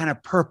into that kind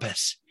of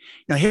purpose,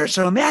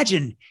 so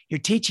imagine you're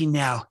teaching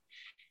now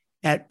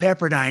at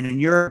Pepperdine and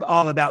you're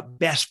all about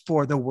best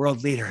for the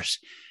world leaders,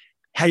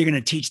 how you're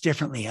going to teach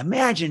differently.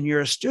 Imagine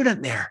you're a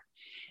student there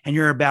and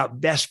you're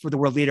about best for the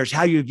world leaders,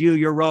 how you view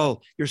your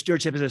role, your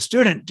stewardship as a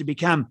student to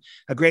become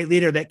a great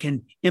leader that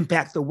can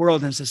impact the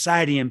world and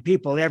society and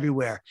people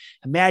everywhere.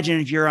 Imagine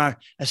if you're a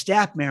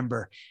staff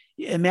member.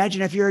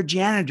 Imagine if you're a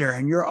janitor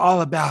and you're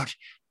all about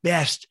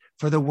best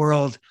for the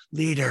world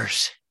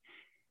leaders.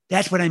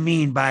 That's what I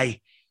mean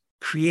by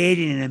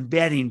creating and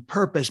embedding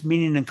purpose,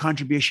 meaning, and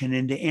contribution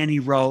into any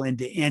role,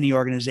 into any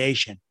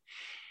organization.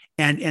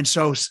 And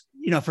so,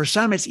 for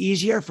some it's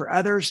easier. For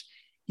others,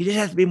 you just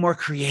have to be more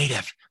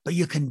creative, but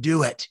you can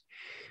do it.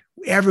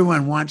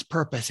 Everyone wants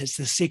purpose. It's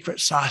the secret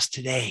sauce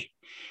today.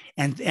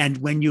 And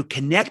when you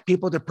connect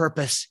people to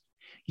purpose,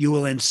 you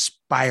will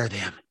inspire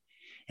them.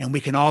 And we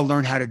can all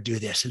learn how to do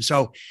this. And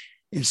so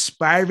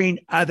inspiring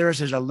others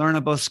is a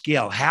learnable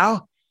skill.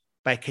 How?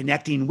 By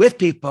connecting with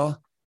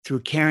people through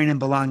caring and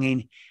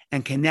belonging,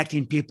 and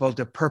connecting people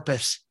to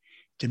purpose,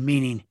 to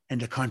meaning,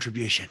 and to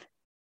contribution.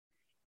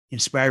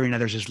 Inspiring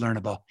others is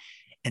learnable,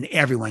 and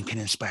everyone can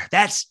inspire.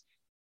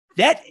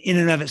 That in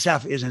and of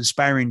itself is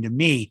inspiring to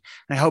me.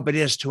 And I hope it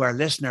is to our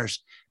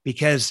listeners,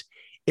 because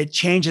it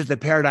changes the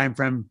paradigm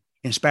from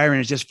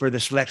inspiring is just for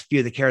the select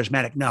few, the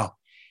charismatic. No,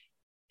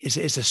 it's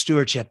a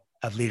stewardship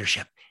of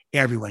leadership.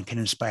 Everyone can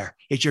inspire.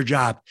 It's your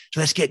job. So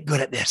let's get good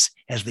at this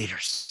as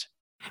leaders.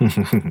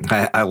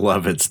 I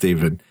love it,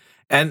 Stephen.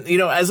 And,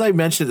 as I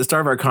mentioned at the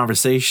start of our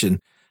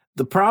conversation,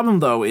 the problem,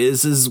 though,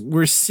 is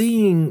we're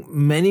seeing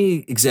many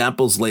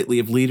examples lately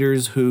of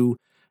leaders who,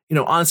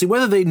 honestly,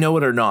 whether they know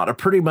it or not, are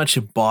pretty much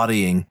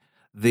embodying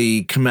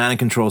the command and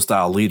control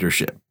style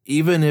leadership,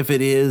 even if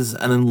it is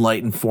an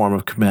enlightened form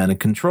of command and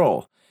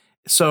control.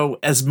 So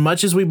as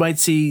much as we might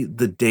see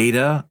the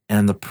data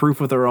and the proof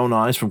with our own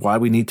eyes for why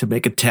we need to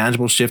make a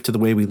tangible shift to the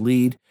way we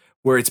lead,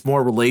 where it's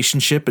more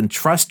relationship and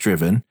trust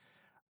driven,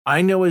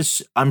 I know,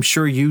 as I'm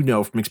sure you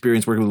know from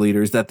experience working with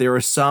leaders, that there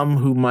are some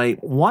who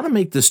might want to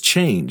make this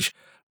change,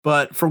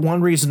 but for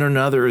one reason or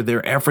another,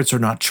 their efforts are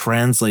not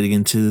translating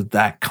into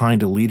that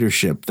kind of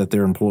leadership that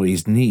their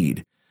employees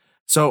need.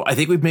 So I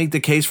think we've made the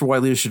case for why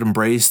leaders should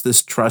embrace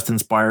this trust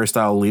inspire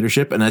style of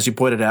leadership. And as you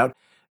pointed out,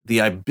 the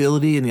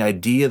ability and the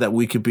idea that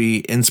we could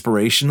be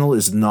inspirational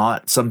is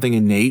not something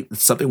innate.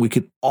 It's something we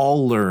could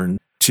all learn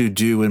to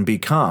do and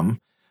become.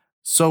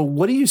 So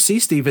what do you see,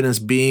 Stephen, as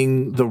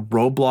being the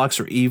roadblocks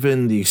or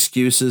even the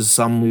excuses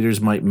some leaders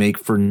might make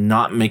for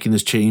not making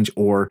this change,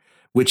 or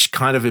which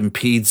kind of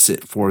impedes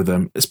it for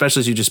them? Especially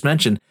as you just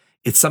mentioned,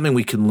 it's something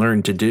we can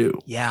learn to do.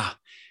 Yeah,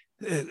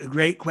 a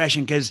great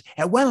question. Because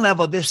at one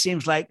level, this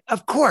seems like,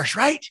 of course,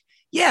 right?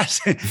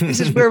 Yes, this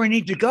is where we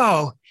need to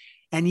go.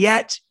 And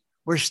yet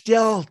we're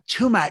still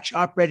too much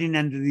operating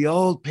under the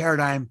old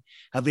paradigm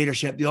of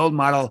leadership, the old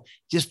model,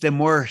 just the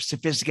more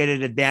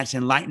sophisticated, advanced,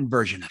 enlightened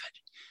version of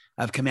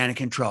it, of command and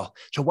control.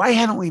 So why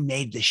haven't we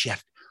made the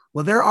shift?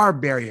 Well, there are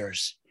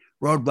barriers,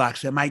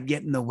 roadblocks that might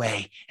get in the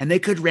way. And they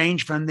could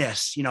range from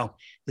this,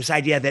 this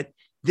idea that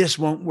this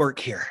won't work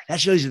here.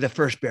 That's usually the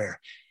first barrier.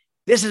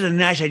 This is a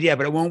nice idea,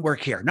 but it won't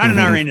work here. Not in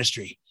our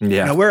industry.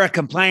 Yeah. We're a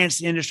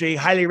compliance industry,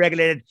 highly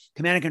regulated.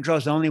 Command and control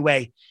is the only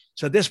way.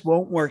 So this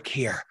won't work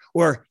here.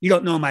 Or you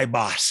don't know my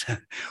boss,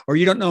 or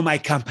you don't know my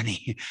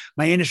company,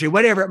 my industry,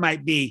 whatever it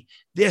might be.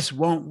 This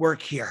won't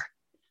work here.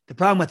 The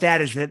problem with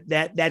that is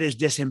that is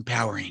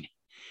disempowering,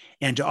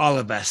 and to all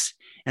of us.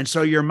 And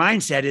so your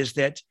mindset is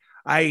that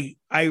I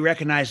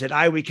recognize that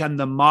I become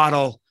the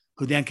model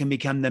who then can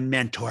become the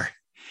mentor.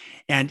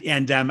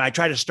 And I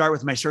try to start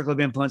with my circle of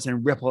influence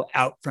and ripple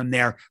out from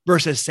there,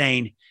 versus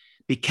saying,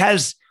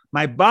 because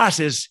my boss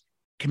is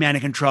command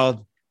and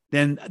control,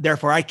 then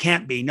therefore I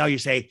can't be. No, you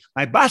say,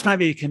 my boss might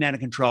be command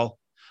and control,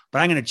 but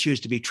I'm going to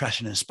choose to be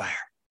trust and inspire.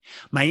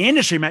 My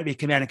industry might be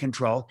command and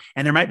control,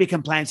 and there might be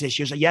compliance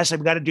issues. Yes,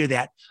 I've got to do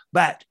that.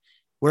 But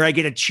where I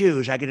get to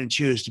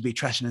choose to be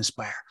trust and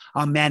inspire.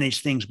 I'll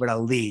manage things, but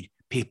I'll lead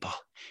people,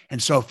 and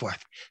so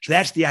forth. So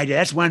that's the idea.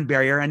 That's one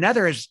barrier.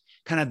 Another is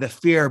kind of the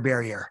fear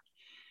barrier.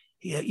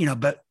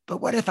 But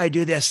what if I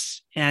do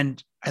this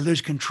and I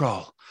lose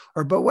control?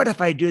 Or, but what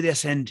if I do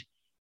this and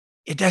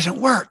it doesn't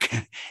work?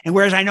 And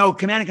whereas I know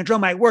command and control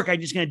might work, I'm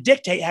just going to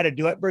dictate how to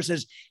do it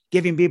versus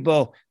giving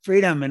people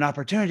freedom and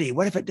opportunity.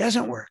 What if it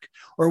doesn't work?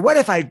 Or what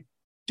if I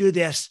do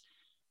this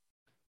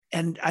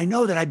and I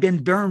know that I've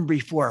been burned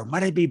before?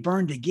 Might I be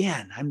burned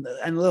again? I'm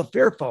a little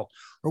fearful.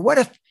 Or what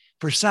if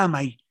for some,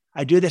 I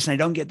do this and I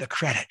don't get the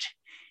credit?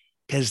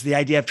 Because the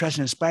idea of trust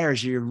and inspire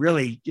is you're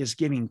really just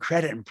giving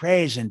credit and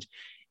praise and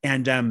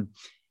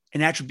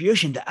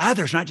attribution to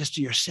others, not just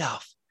to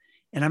yourself.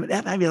 And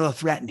that might be a little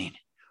threatening.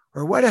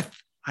 Or what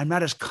if I'm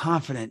not as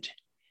confident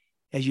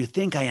as you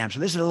think I am? So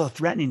this is a little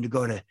threatening to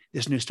go to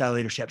this new style of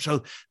leadership.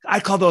 So I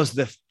call those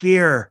the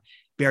fear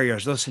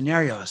barriers, those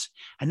scenarios.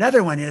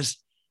 Another one is,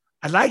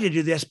 I'd like to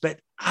do this, but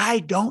I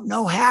don't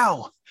know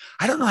how.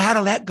 I don't know how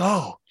to let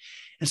go.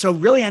 And so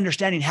really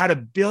understanding how to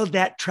build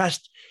that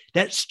trust,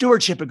 that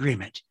stewardship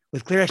agreement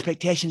with clear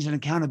expectations and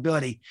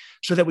accountability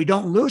so that we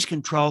don't lose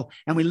control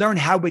and we learn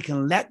how we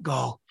can let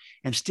go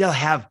and still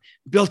have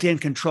built-in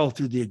control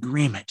through the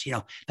agreement.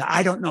 The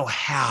I don't know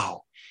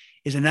how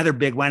is another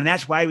big one. And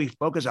that's why we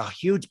focus a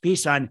huge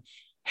piece on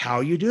how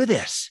you do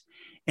this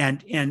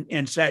and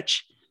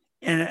such.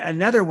 And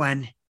another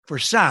one for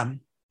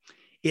some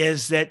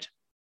is that,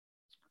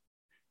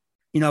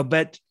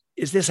 but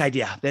is this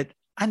idea that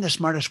I'm the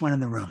smartest one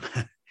in the room.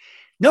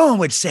 No one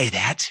would say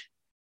that,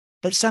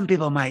 but some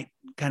people might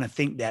kind of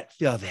think that,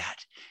 feel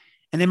that.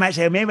 And they might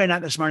say, maybe I'm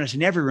not the smartest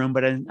in every room,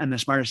 but I'm the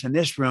smartest in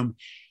this room.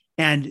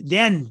 And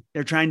then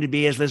they're trying to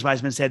be, as Liz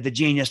Wiseman said, the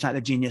genius, not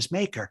the genius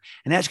maker.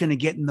 And that's going to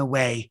get in the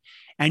way.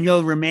 And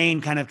you'll remain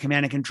kind of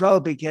command and control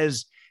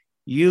because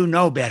you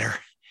know better.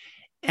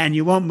 And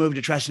you won't move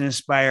to trust and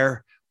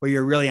inspire, where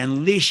you're really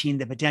unleashing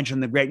the potential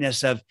and the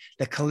greatness of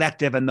the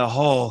collective and the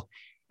whole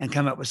and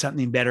come up with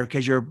something better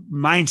because your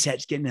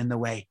mindset's getting in the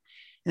way.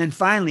 And then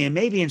finally, and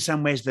maybe in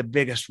some ways the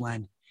biggest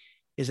one,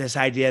 is this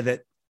idea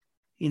that,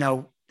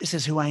 this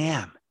is who I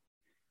am.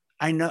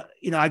 I know,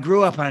 I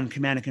grew up on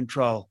command and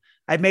control.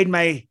 I've made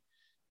my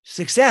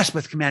success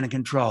with command and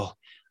control.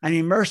 I'm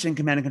immersed in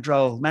command and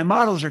control. My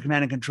models are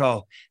command and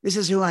control. This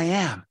is who I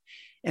am.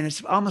 And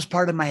it's almost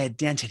part of my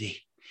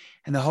identity.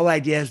 And the whole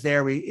idea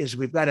is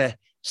we've got to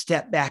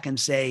step back and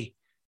say,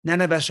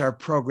 none of us are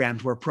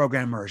programmed. We're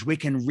programmers. We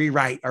can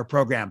rewrite our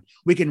program.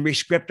 We can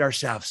rescript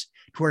ourselves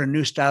toward a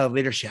new style of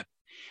leadership.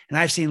 And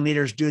I've seen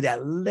leaders do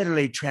that,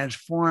 literally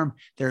transform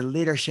their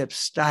leadership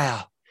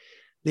style.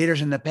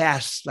 Leaders in the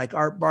past, like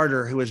Art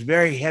Barter, who was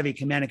very heavy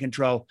command and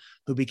control,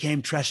 who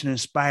became trust and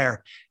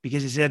inspire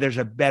because he said there's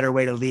a better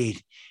way to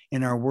lead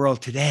in our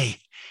world today.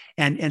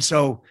 And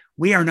so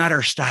we are not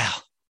our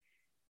style.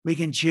 We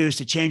can choose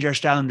to change our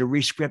style and to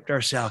rescript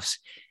ourselves.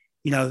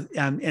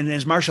 And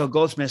as Marshall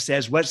Goldsmith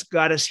says, what's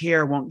got us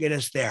here won't get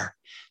us there.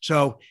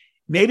 So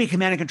maybe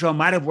command and control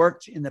might have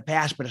worked in the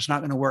past, but it's not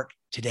going to work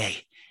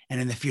today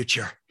and in the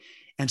future.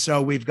 And so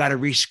we've got to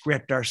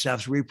rescript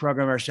ourselves,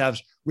 reprogram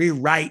ourselves,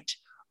 rewrite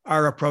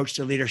our approach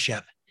to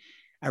leadership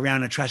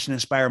around a trust and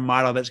inspire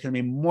model that's going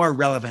to be more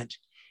relevant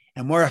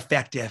and more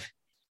effective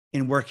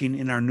in working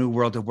in our new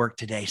world of work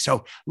today. So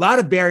a lot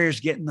of barriers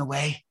get in the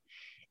way,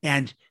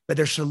 but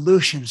there's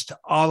solutions to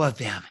all of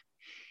them.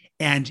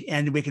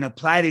 And we can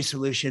apply these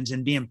solutions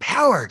and be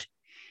empowered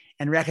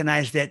and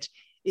recognize that,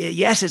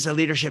 yes, it's a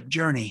leadership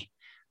journey,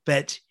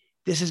 but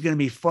this is going to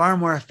be far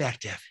more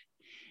effective.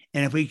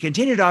 And if we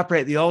continue to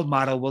operate the old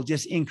model, we'll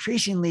just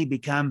increasingly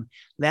become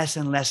less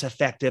and less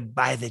effective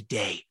by the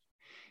day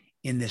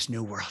in this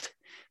new world.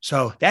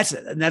 So that's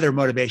another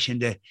motivation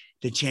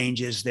to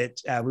change, is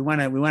that we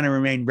want to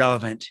remain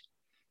relevant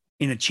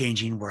in a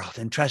changing world.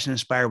 And trust and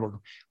inspire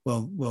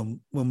will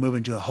move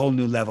into a whole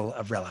new level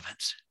of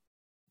relevance.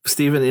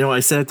 Stephen, I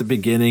said at the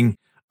beginning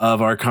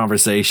of our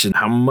conversation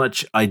how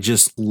much I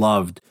just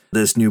loved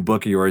this new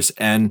book of yours.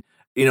 And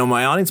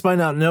my audience might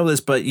not know this,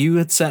 but you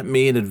had sent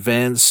me an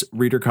advance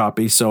reader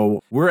copy.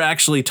 So we're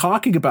actually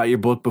talking about your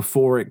book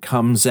before it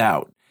comes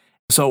out.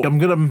 So I'm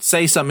going to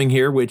say something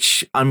here,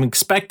 which I'm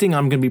expecting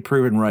I'm going to be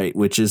proven right,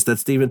 which is that,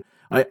 Stephen,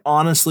 I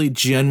honestly,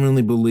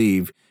 genuinely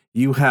believe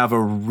you have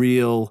a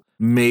real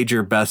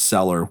major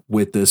bestseller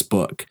with this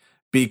book,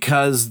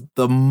 because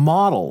the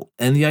model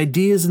and the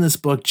ideas in this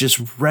book just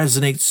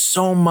resonate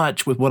so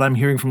much with what I'm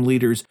hearing from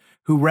leaders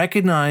who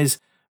recognize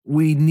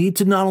we need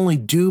to not only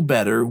do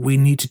better, we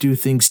need to do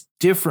things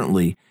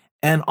differently.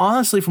 And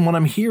honestly, from what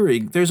I'm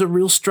hearing, there's a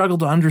real struggle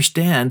to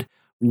understand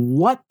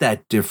what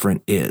that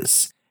different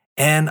is.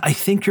 And I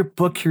think your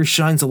book here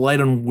shines a light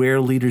on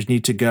where leaders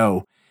need to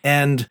go.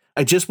 And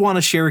I just want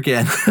to share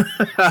again,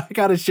 I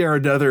got to share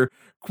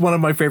one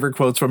of my favorite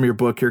quotes from your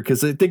book here,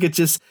 because I think it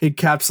just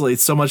encapsulates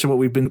so much of what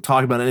we've been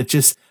talking about. And it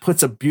just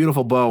puts a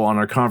beautiful bow on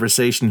our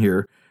conversation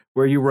here,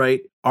 where you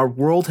write, "Our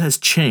world has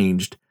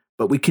changed,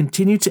 but we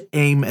continue to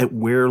aim at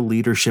where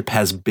leadership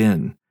has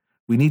been.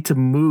 We need to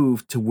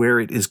move to where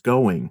it is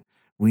going.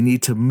 We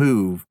need to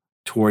move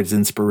towards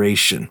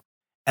inspiration."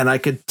 And I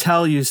could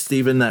tell you,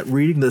 Stephen, that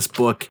reading this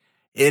book,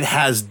 it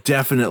has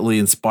definitely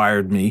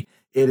inspired me.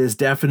 It has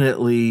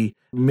definitely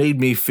made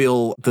me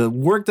feel the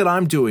work that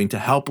I'm doing to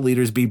help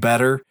leaders be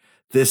better.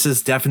 This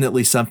is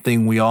definitely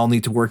something we all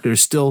need to work.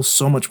 There's still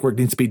so much work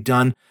needs to be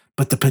done,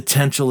 but the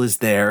potential is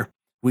there.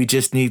 We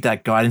just need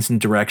that guidance and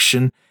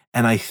direction.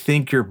 And I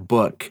think your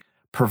book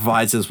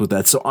provides us with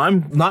that. So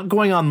I'm not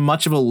going on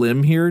much of a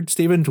limb here,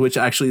 Stephen, to which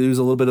I actually use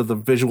a little bit of the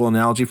visual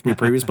analogy from your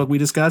previous book we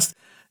discussed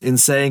in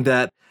saying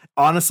that,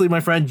 honestly, my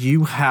friend,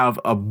 you have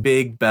a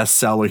big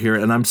bestseller here.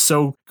 And I'm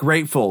so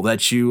grateful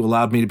that you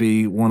allowed me to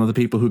be one of the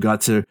people who got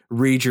to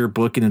read your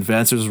book in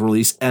advance of its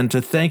release. And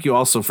to thank you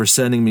also for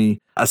sending me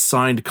a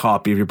signed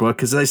copy of your book.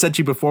 Because as I said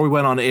to you before we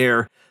went on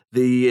air,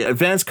 the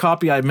advanced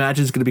copy, I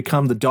imagine, is going to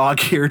become the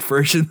dog-eared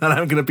version that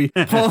I'm going to be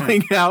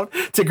pulling out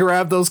to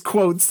grab those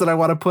quotes that I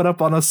want to put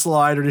up on a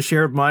slide or to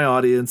share with my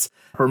audience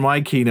for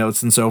my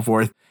keynotes and so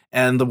forth.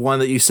 And the one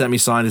that you sent me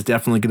signed is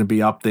definitely going to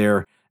be up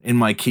there in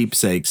my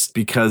keepsakes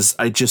because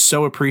I just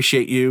so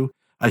appreciate you.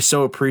 I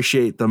so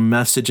appreciate the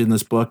message in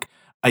this book.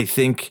 I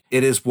think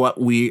it is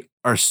what we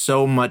are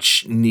so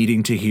much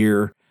needing to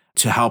hear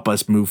to help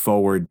us move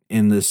forward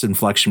in this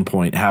inflection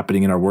point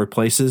happening in our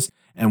workplaces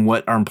and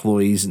what our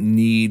employees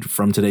need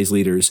from today's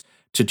leaders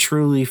to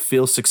truly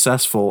feel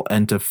successful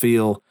and to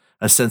feel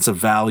a sense of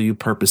value,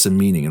 purpose, and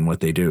meaning in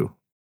what they do.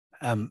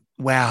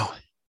 Wow.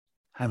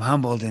 I'm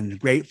humbled and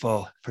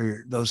grateful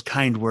for those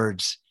kind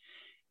words,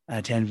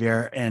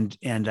 Tanvir,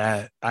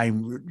 and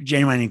I'm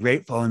genuinely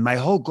grateful. And my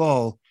whole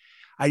goal,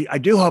 I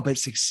do hope it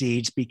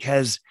succeeds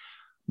because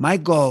my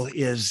goal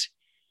is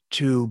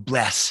to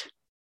bless,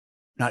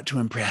 not to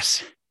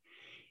impress.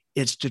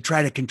 It's to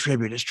try to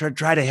contribute. It's to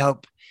try to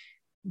help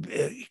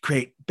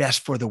create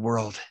best for the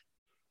world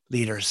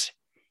leaders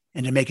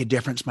and to make a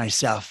difference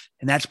myself.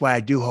 And that's why I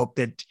do hope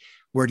that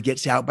word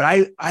gets out.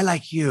 But I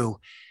like you,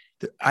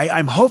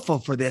 I'm hopeful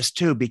for this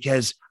too,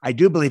 because I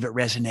do believe it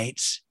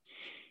resonates,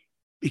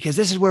 because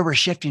this is where we're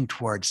shifting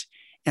towards.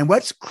 And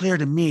what's clear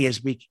to me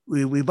is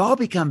we've all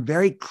become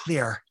very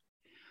clear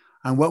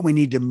on what we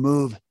need to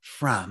move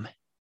from.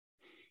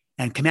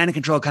 And command and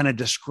control kind of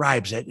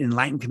describes it.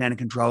 Enlightened command and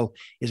control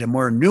is a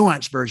more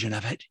nuanced version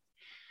of it.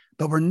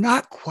 But we're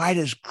not quite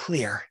as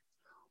clear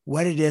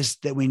what it is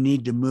that we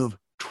need to move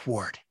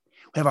toward.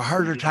 We have a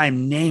harder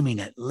time naming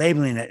it,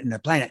 labeling it, and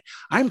applying it.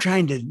 I'm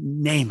trying to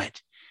name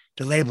it,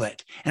 to label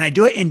it. And I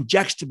do it in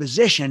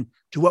juxtaposition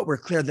to what we're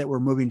clear that we're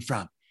moving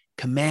from,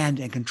 command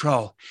and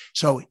control.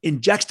 So in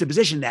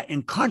juxtaposition to that,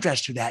 in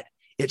contrast to that,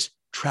 it's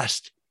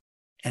trust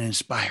and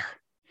inspire.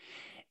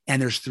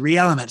 And there's three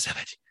elements of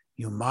it.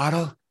 You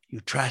model, you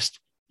trust,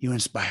 you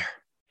inspire.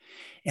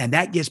 And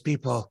that gives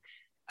people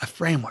a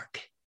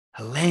framework,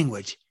 a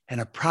language,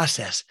 and a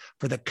process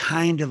for the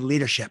kind of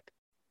leadership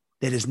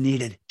that is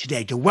needed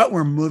today, to what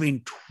we're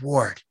moving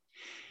toward.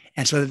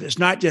 And so it's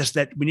not just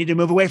that we need to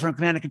move away from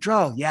command and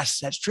control. Yes,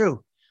 that's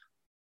true.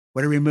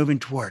 What are we moving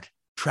toward?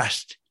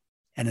 Trust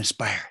and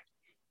inspire.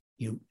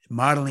 You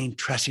modeling,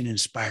 trusting,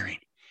 inspiring.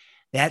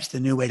 That's the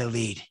new way to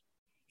lead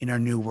in our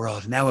new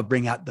world. And that will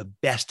bring out the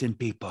best in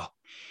people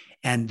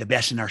and the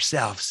best in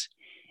ourselves.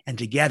 And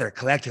together,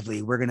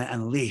 collectively, we're going to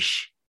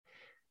unleash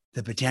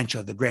the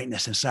potential, the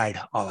greatness inside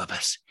all of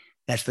us.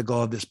 That's the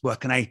goal of this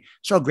book. And I'm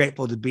so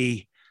grateful to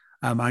be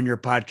on your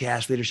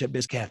podcast, Leadership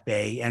Biz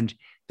Cafe, and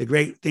the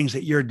great things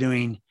that you're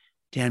doing,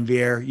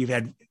 Tanvir. You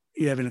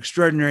have an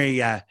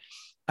extraordinary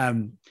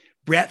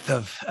breadth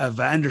of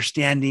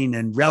understanding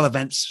and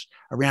relevance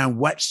around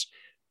what's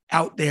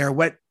out there,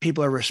 what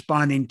people are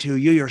responding to.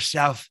 You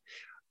yourself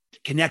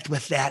connect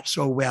with that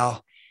so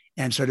well.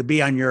 And so to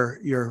be on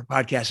your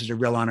podcast is a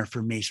real honor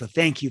for me. So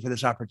thank you for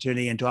this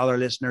opportunity. And to all our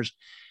listeners,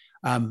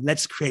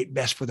 let's create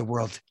best for the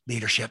world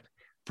leadership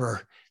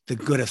for the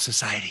good of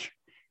society.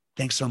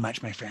 Thanks so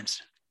much, my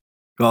friends.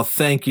 Well,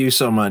 thank you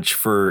so much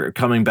for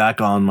coming back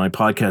on my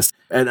podcast.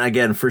 And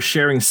again, for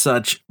sharing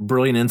such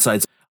brilliant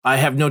insights. I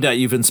have no doubt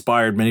you've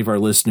inspired many of our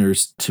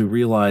listeners to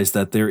realize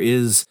that there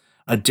is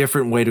a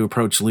different way to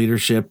approach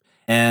leadership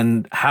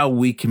and how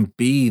we can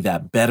be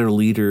that better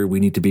leader we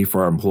need to be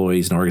for our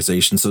employees and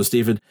organizations. So,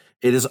 Stephen,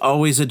 it is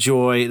always a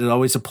joy. It is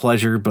always a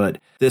pleasure, but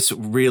this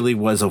really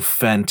was a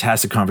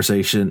fantastic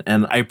conversation.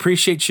 And I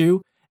appreciate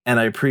you, and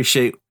I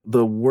appreciate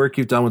the work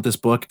you've done with this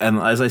book. And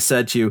as I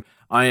said to you,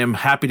 I am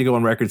happy to go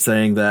on record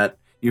saying that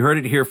you heard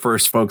it here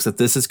first, folks, that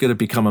this is going to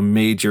become a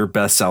major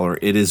bestseller.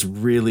 It is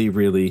really,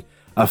 really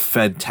a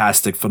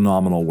fantastic,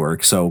 phenomenal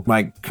work. So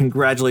my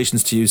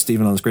congratulations to you,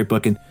 Stephen, on this great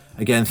book. And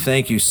again,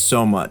 thank you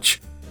so much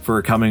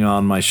for coming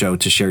on my show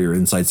to share your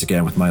insights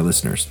again with my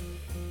listeners.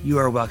 You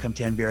are welcome,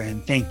 Tanvir,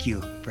 and thank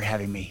you for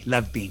having me.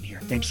 Love being here.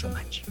 Thanks so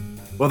much.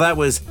 Well, that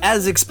was,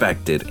 as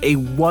expected, a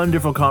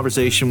wonderful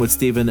conversation with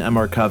Stephen M.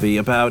 R. Covey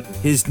about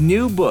his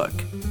new book,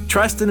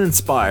 Trust and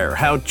Inspire: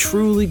 How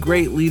Truly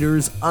Great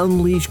Leaders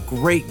Unleash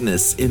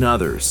Greatness in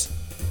Others.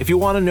 If you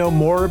want to know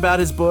more about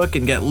his book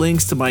and get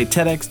links to my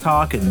TEDx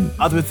talk and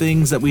other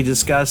things that we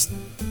discussed,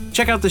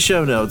 check out the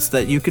show notes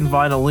that you can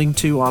find a link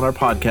to on our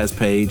podcast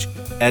page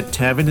at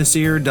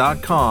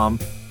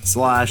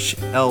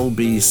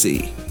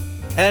tanvirnaseer.com/LBC.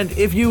 And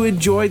if you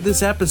enjoyed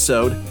this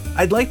episode,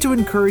 I'd like to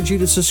encourage you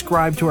to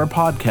subscribe to our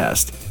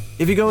podcast.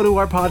 If you go to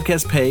our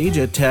podcast page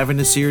at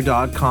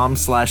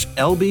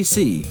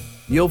tavernasir.com/LBC,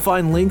 you'll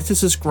find links to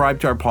subscribe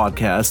to our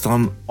podcast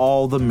on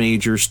all the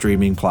major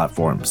streaming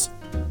platforms.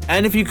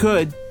 And if you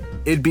could,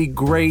 it'd be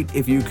great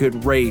if you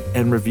could rate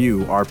and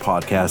review our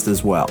podcast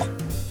as well.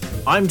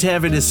 I'm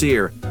Tavan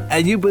Nasir,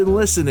 and you've been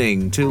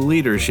listening to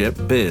Leadership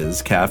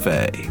Biz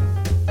Cafe.